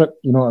separate.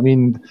 You know what I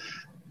mean?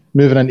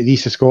 Moving into the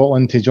east of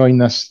Scotland to join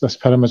this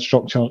pyramid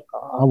structure,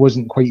 I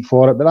wasn't quite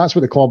for it. But that's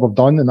what the club have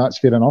done, and that's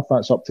fair enough.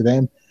 That's up to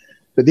them.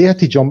 But they had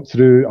to jump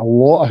through a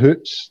lot of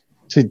hoops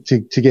to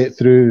get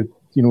through,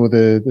 you know,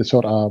 the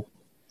sort of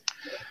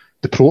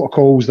the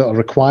protocols that are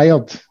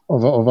required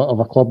of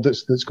a club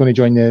that's going to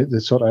join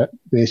the sort of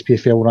the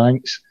SPFL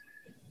ranks.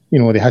 You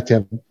know, they had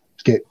to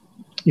get,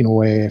 you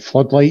know,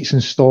 floodlights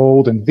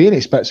installed and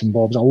various bits and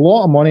bobs. A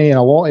lot of money and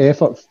a lot of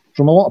effort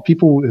from a lot of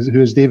people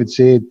who, as David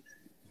said,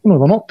 you know,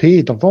 they're not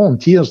paid, they're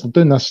volunteers, they're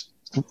doing this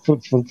for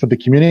the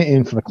community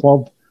and for the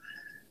club.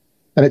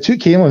 And it took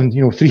Camelon,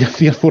 you know, three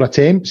or four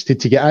attempts to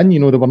get in. You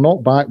know, they were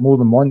knocked back more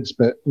than once,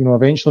 but, you know,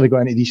 eventually they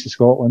got into the East of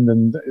Scotland,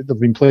 and they've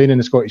been playing in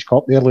the Scottish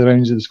Cup, the early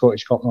rounds of the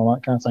Scottish Cup and all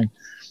that kind of thing.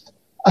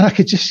 And I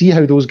could just see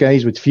how those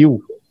guys would feel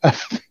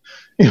if,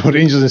 you know,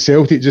 Rangers and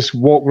Celtic just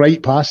walk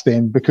right past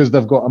them because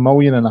they've got $1.5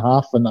 million in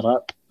their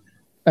hip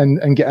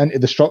and get into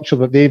the structure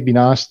that they've been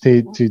asked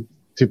to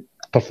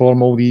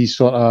perform all these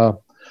sort of,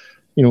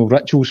 you know,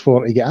 rituals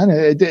for to get in.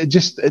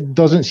 It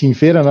doesn't seem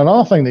fair. And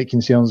another thing that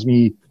concerns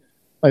me,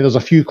 like, there's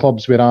a few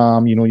clubs where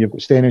you know, you've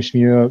got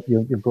Stenhousemuir,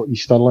 you've got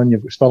East Stirling,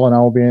 you've got Stirling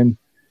Albion.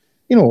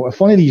 You know, if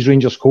one of these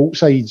Rangers Colts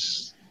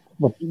sides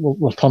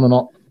were turning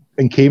up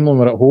in Camelon,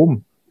 we're at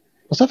home,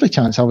 there's every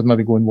chance I would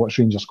maybe go and watch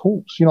Rangers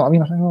Colts. You know what I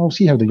mean? I think, I'll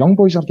see how the young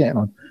boys are getting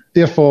on.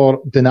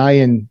 Therefore,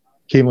 denying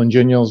Camelon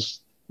Juniors,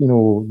 you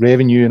know,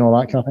 revenue and all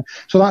that kind of thing.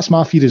 So that's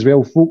my fear as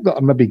well. Folk that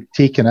are maybe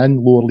taking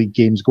in lower league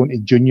games, going to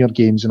junior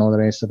games and all the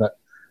rest of it.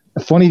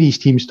 If one of these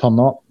teams turn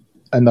up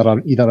and they're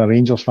either a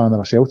Rangers fan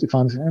or a Celtic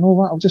fan, say, you know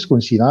what, I'll just go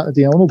and see that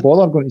today. I'll no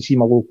bother going to see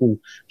my local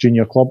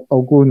junior club.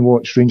 I'll go and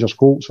watch Rangers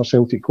Colts or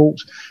Celtic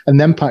Colts, and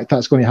the impact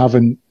that's going to have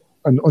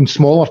on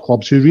smaller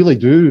clubs who really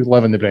do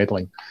live in the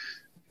breadline.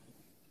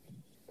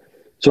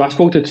 So I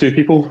spoke to two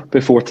people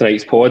before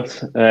tonight's pod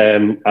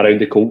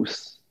around the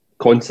Colts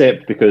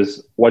concept,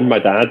 because one, my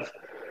dad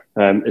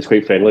is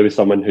quite friendly with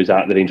someone who's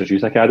at the Rangers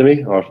Youth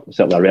Academy, or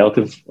certainly a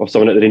relative of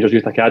someone at the Rangers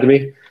Youth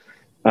Academy,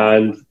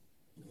 and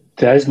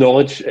to his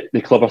knowledge,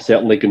 the club are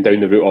certainly going down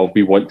the route of,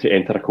 we want to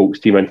enter a Colts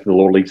team into the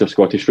lower leagues of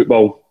Scottish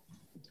football.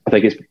 I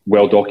think it's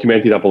well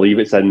documented. I believe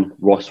it's in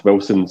Ross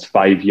Wilson's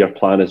 5-year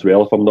plan as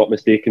well, if I'm not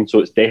mistaken.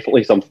 So it's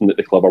definitely something that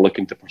the club are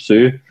looking to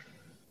pursue.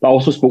 I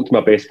also spoke to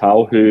my best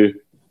pal, who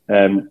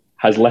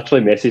has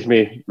literally messaged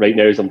me right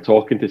now as I'm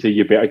talking to say,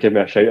 you better give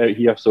me a shout out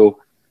here. So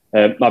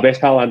my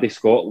best pal, Andy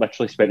Scott,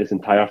 literally spent his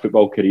entire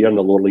football career in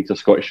the lower leagues of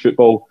Scottish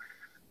football.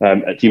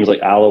 At teams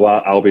like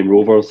Alloa, Albion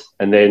Rovers,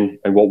 and then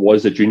in what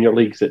was the junior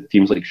leagues at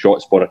teams like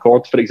Shotts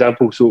Bonaccord, for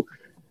example. So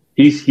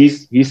he's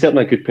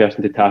certainly a good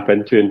person to tap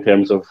into in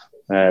terms of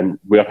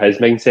where his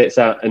mindset's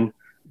at. And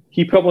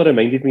he probably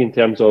reminded me in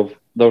terms of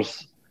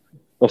there's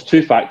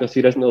two factors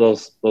here, isn't there?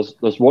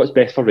 There's what's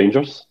best for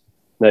Rangers.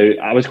 Now,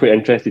 I was quite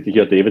interested to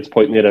hear David's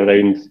point there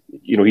around,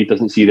 you know, he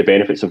doesn't see the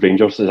benefits of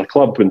Rangers as a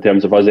club in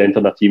terms of us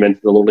entering a team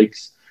into the lower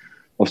leagues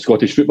of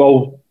Scottish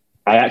football.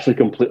 I actually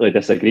completely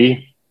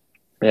disagree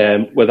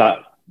with that,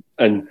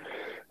 and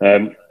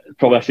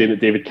probably a shame that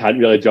David can't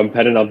really jump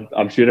in, and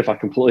I'm sure if I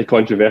completely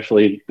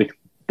controversially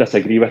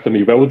disagree with him,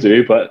 he will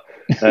do, but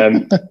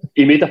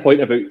he made a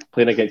point about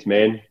playing against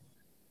men.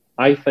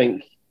 I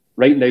think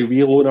right now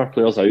we loan our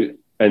players out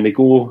and they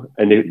go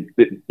and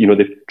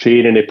they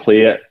train and they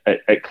play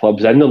at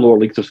clubs in the lower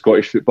leagues of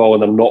Scottish football,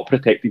 and they're not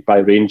protected by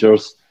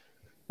Rangers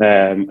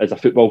as a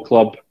football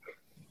club.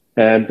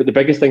 But the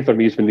biggest thing for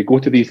me is when they go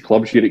to these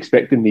clubs, you're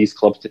expecting these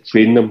clubs to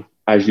train them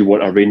as you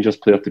want a Rangers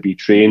player to be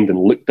trained and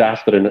looked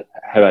after, and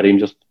how a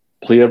Rangers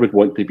player would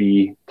want to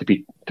be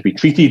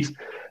treated.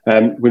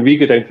 When we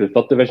go down to the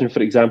third division,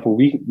 for example,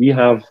 we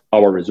have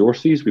our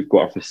resources, we've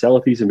got our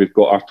facilities, and we've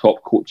got our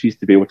top coaches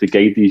to be able to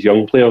guide these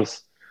young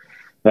players.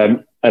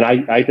 And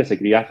I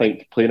disagree. I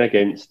think playing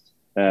against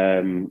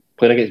men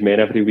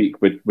every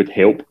week would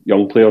help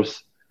young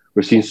players.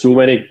 We've seen so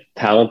many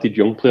talented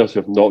young players who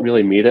have not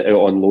really made it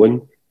out on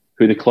loan,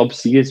 who the club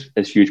see as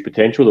huge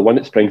potential. The one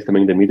that springs to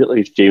mind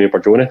immediately is Jamie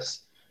Burjonis.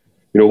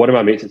 You know, one of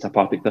my mates that's a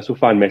Partick Thistle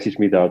fan messaged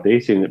me the other day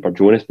saying that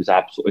Burjonis was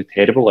absolutely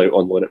terrible out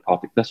on loan at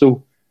Partick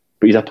Thistle,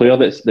 but he's a player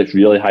that's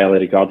really highly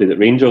regarded at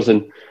Rangers,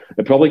 and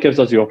it probably gives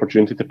us the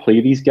opportunity to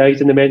play these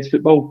guys in the men's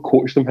football,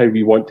 coach them how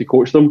we want to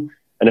coach them,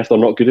 and if they're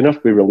not good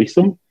enough, we release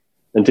them.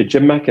 And to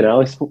Jim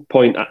McInally's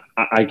point,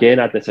 I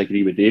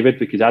disagree with David,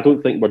 because I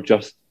don't think we're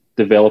just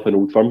developing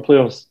Old Firm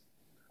players.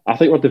 I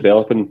think we're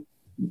developing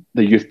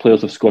the youth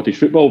players of Scottish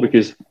football,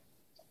 because,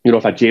 you know,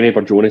 if a Jamie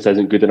Burjonis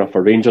isn't good enough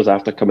for Rangers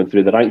after coming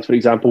through the ranks, for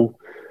example,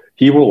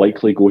 he will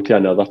likely go to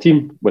another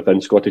team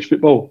within Scottish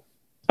football.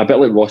 A bit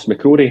like Ross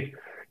McCrory, you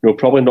know,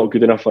 probably not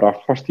good enough for our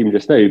first team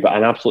just now, but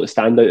an absolute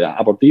standout at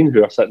Aberdeen,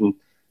 who are sitting, you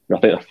know,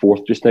 I think they're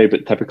fourth just now,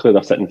 but typically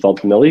they're sitting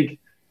third in the league.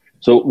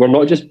 So we're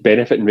not just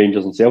benefiting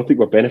Rangers and Celtic,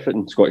 we're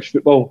benefiting Scottish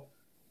football.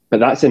 But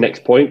that's the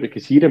next point,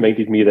 because he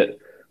reminded me that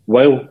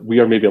while we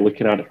are maybe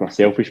looking at it from a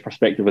selfish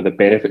perspective with the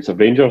benefits of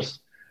Rangers,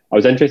 I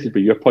was interested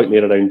by your point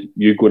there around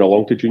you going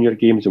along to junior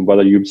games and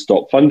whether you would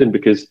stop funding,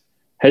 because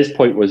his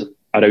point was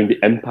around the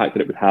impact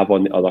that it would have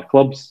on the other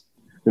clubs.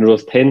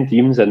 there's 10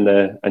 teams in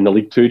the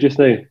League Two just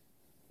now.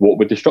 What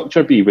would the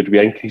structure be? Would we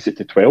increase it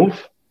to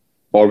 12?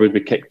 Or would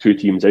we kick 2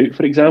 teams out,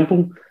 for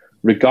example?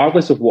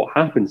 Regardless of what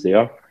happens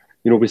there,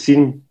 we've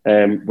seen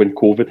when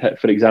COVID hit,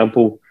 for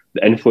example,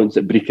 the influence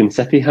that Brecon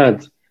City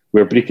had,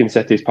 where Brecon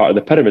City, as part of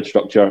the pyramid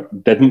structure,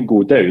 didn't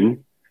go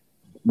down.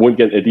 Won't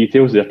get into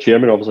details. Their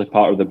chairman, obviously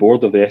part of the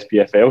board of the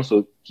SPFL,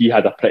 so he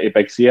had a pretty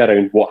big say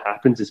around what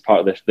happens as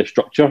part of the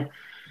structure.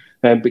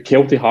 But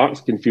Kelty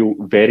Hearts can feel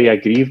very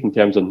aggrieved in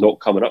terms of not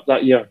coming up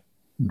that year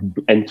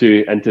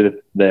into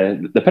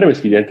the pyramid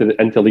scheme,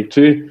 into League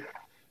Two.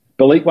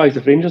 But likewise,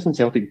 if Rangers and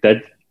Celtic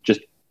did just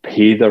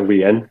pay their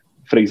way in,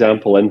 for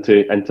example,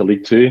 into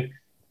League Two,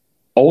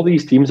 all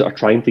these teams that are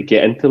trying to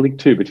get into League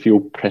Two would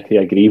feel pretty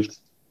aggrieved.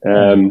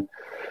 And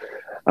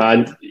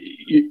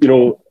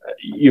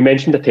you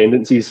mentioned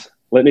attendances.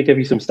 Let me give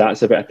you some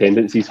stats about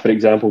attendances, for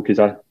example, because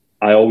I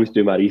always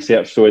do my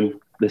research. So in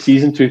the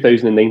season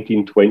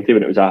 2019-20,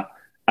 when it was a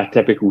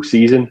typical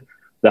season,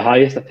 the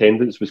highest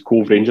attendance was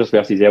Cove Rangers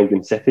versus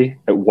Elgin City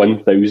at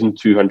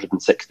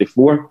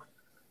 1,264.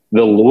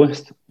 The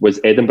lowest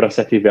was Edinburgh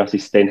City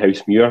versus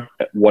Stenhousemuir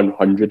at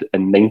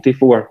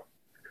 194.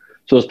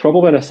 So there's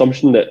probably an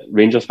assumption that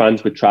Rangers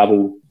fans would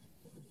travel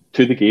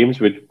to the games,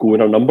 would go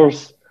in our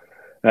numbers.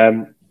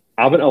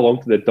 I went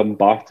along to the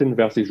Dumbarton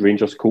versus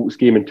Rangers Colts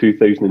game in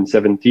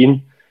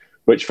 2017,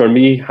 which for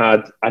me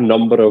had a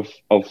number of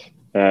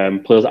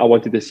players that I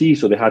wanted to see.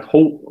 So they had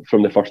Holt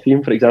from the first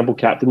team, for example,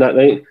 captain that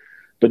night.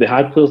 But they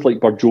had players like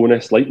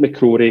Burjonis, like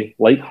McCrory,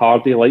 like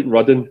Hardy, like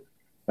Rudden,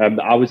 that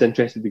I was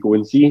interested to go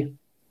and see.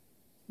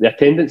 The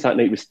attendance that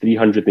night was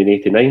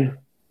 389.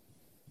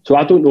 So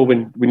I don't know,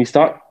 when you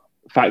start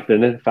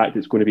factoring in the fact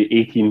it's going to be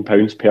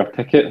 £18 per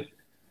ticket,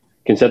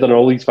 considering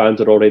all these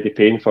fans are already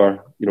paying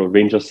for,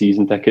 Rangers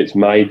season tickets,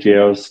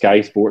 MyJers,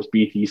 Sky Sports,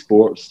 BT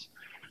Sports,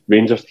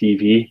 Rangers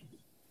TV,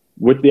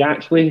 would they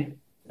actually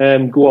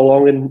go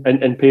along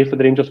and pay for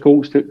the Rangers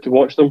Colts to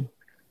watch them?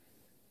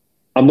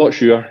 I'm not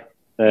sure.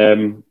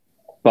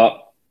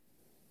 But,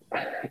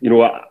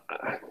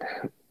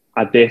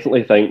 I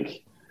definitely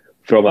think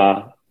from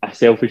a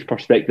selfish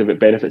perspective it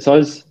benefits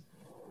us.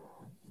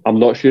 I'm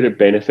not sure it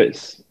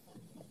benefits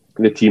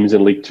the teams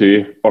in League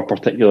Two, or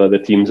particularly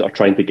the teams that are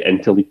trying to get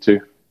into League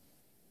Two.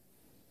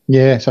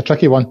 Yeah, it's a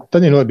tricky one.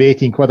 Didn't know it'd be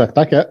 £18 a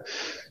ticket.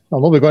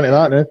 I'll not be going to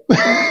that now.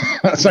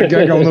 That's a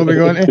gig I'll not be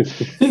going to.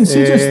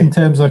 See, just in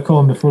terms of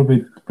Colin, before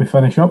we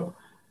finish up,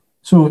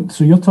 so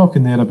you're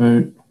talking there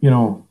about,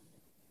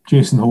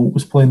 Jason Holt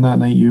was playing that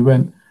night you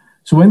went.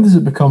 So when does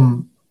it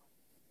become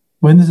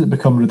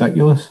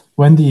ridiculous?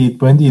 When do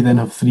you then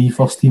have 3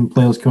 first team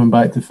players coming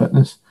back to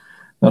fitness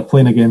that are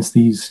playing against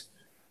these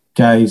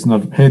guys and are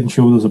head and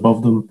shoulders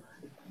above them,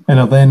 and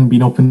are then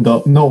being opened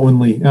up? Not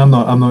only, I'm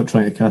not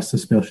trying to cast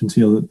aspersions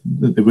here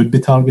that they would be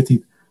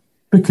targeted,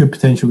 but could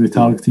potentially be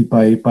targeted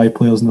by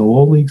players in the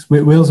lower leagues.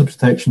 Where's the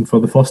protection for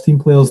the first team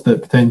players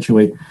that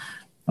potentially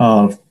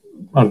are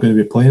going to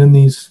be playing in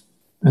these?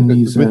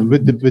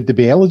 Would they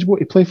be eligible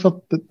to play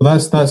for?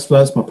 That's my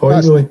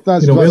point. Really,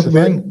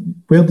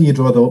 where do you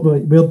draw the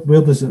line?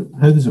 Where does it?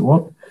 How does it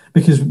work?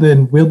 Because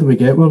then where do we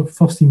get where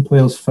first team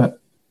players fit?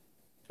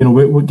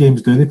 What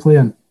games do they play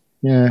in?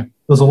 Yeah,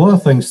 there's a lot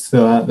of things to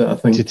that I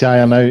think to tie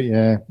them out.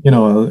 Yeah,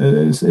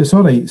 it's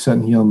all right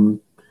sitting here and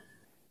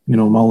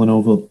mulling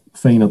over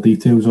finer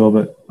details of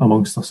it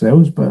amongst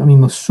ourselves. But I mean,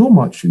 there's so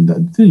much.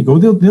 There you go.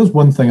 There's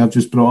one thing I've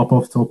just brought up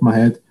off the top of my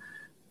head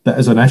that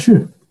is an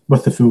issue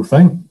with the full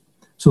thing.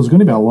 So there's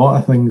going to be a lot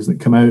of things that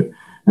come out,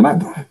 and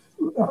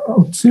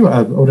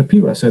I'll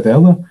repeat what I said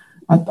earlier.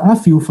 I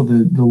feel for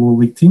the lower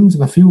league teams,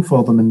 and I feel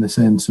for them in the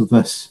sense of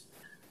this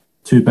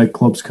 2 big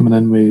clubs coming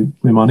in with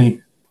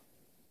money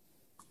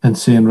and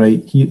saying,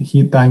 right,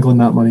 he dangling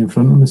that money in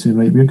front of them and saying,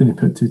 right, we're going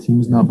to put 2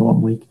 teams in that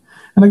bottom league.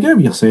 And I get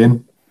what you're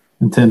saying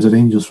in terms of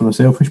Rangers from a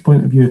selfish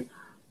point of view,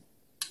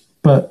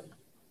 but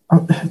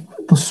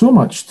there's so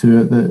much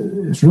to it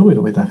that it's really,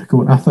 really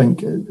difficult. I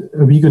think,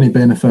 are we going to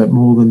benefit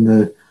more than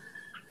the?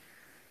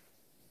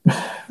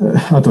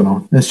 I don't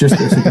know. It's a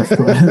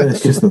difficult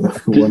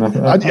one.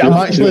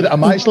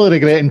 I'm actually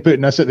regretting putting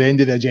this at the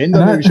end of the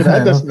agenda. We should have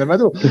had this in the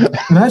middle.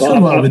 And actually,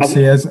 what I would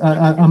say is,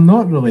 I'm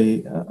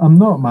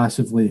not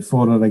massively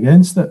for or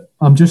against it.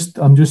 I'm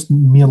just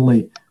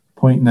merely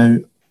pointing out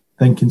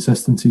the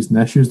inconsistencies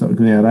and issues that are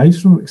going to arise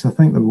from it, because I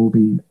think there will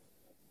be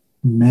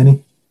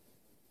many.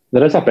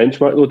 There is a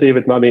benchmark though,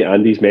 David. My mate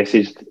Andy's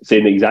messaged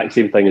saying the exact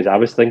same thing as I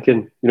was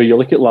thinking. You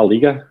look at La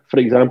Liga, for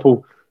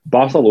example.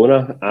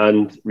 Barcelona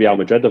and Real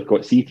Madrid have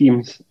got C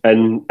teams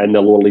in the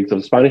lower leagues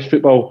of Spanish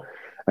football,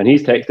 and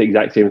he's texted the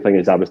exact same thing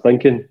as I was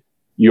thinking.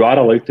 You are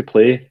allowed to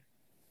play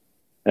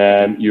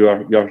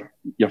your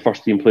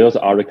first team players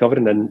that are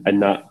recovering in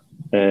that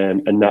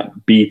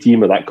B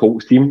team or that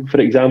Colts team, for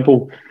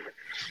example.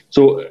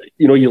 So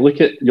you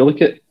look at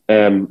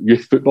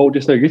youth football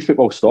just now. Youth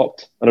football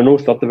stopped, and I know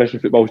third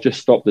division football has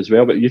just stopped as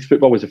well. But youth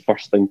football was the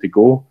first thing to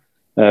go.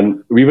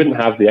 We wouldn't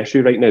have the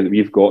issue right now that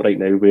we've got right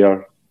now,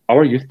 where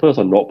our youth players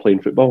are not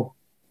playing football.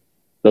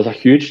 There's a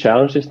huge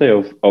challenge just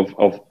now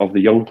of the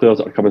young players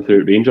that are coming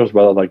through at Rangers,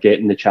 whether they're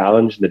getting the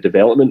challenge and the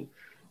development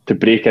to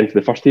break into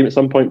the first team at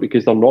some point,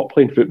 because they're not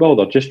playing football,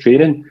 they're just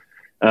training.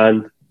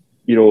 And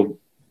that would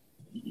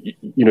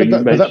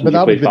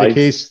be the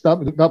case.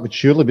 That would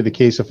surely be the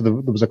case if there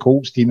was a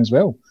Colts team as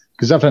well,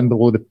 because everything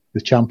below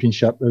the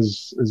championship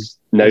is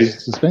now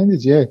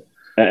suspended. Yeah,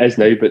 it is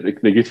now, but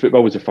the youth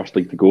football was the first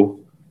league to go.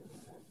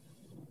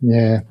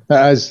 Yeah,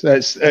 it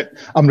is.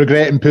 I'm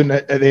regretting putting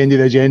it at the end of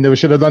the agenda. We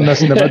should have done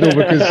this in the middle,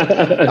 because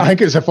I think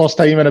it's the first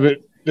time in about,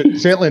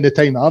 certainly in the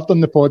time that I've done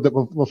the pod, that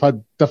we've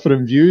had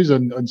different views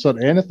on sort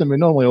of anything. We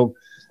normally all,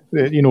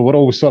 we're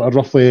all sort of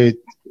roughly,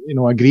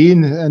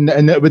 agreeing,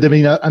 and it would have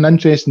been an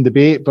interesting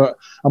debate. But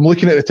I'm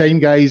looking at the time,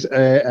 guys,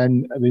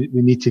 and we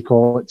need to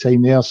call it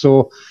time there.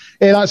 So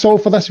that's all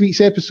for this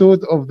week's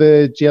episode of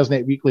the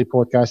Gersnet Weekly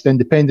Podcast, the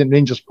Independent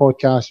Rangers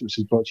podcast, which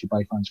is brought to you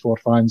by Fans for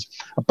Fans.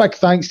 A big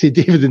thanks to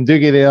David and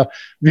Dougie there.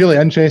 Really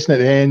interesting at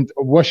the end.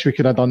 I wish we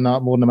could have done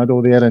that more in the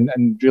middle there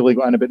and really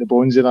got in a bit the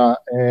bones of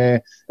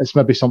that. It's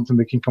maybe something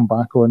we can come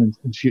back on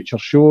in future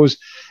shows.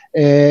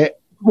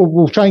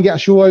 We'll try and get a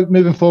show out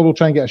moving forward. We'll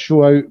try and get a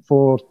show out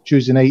for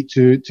Tuesday night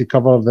to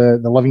cover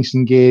the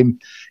Livingston game.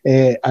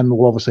 And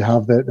we'll obviously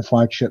have the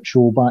flagship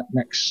show back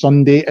next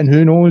Sunday. And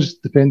who knows,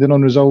 depending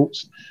on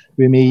results,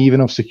 we may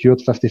even have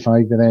secured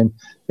 55 by then.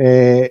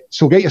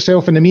 So get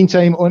yourself, in the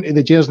meantime, onto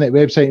the Gersnet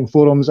website and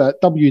forums at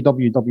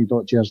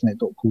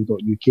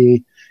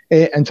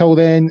www.gersnet.co.uk. Until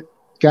then,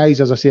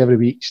 guys, as I say every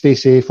week, stay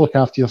safe, look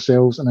after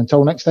yourselves, and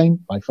until next time,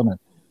 bye for now.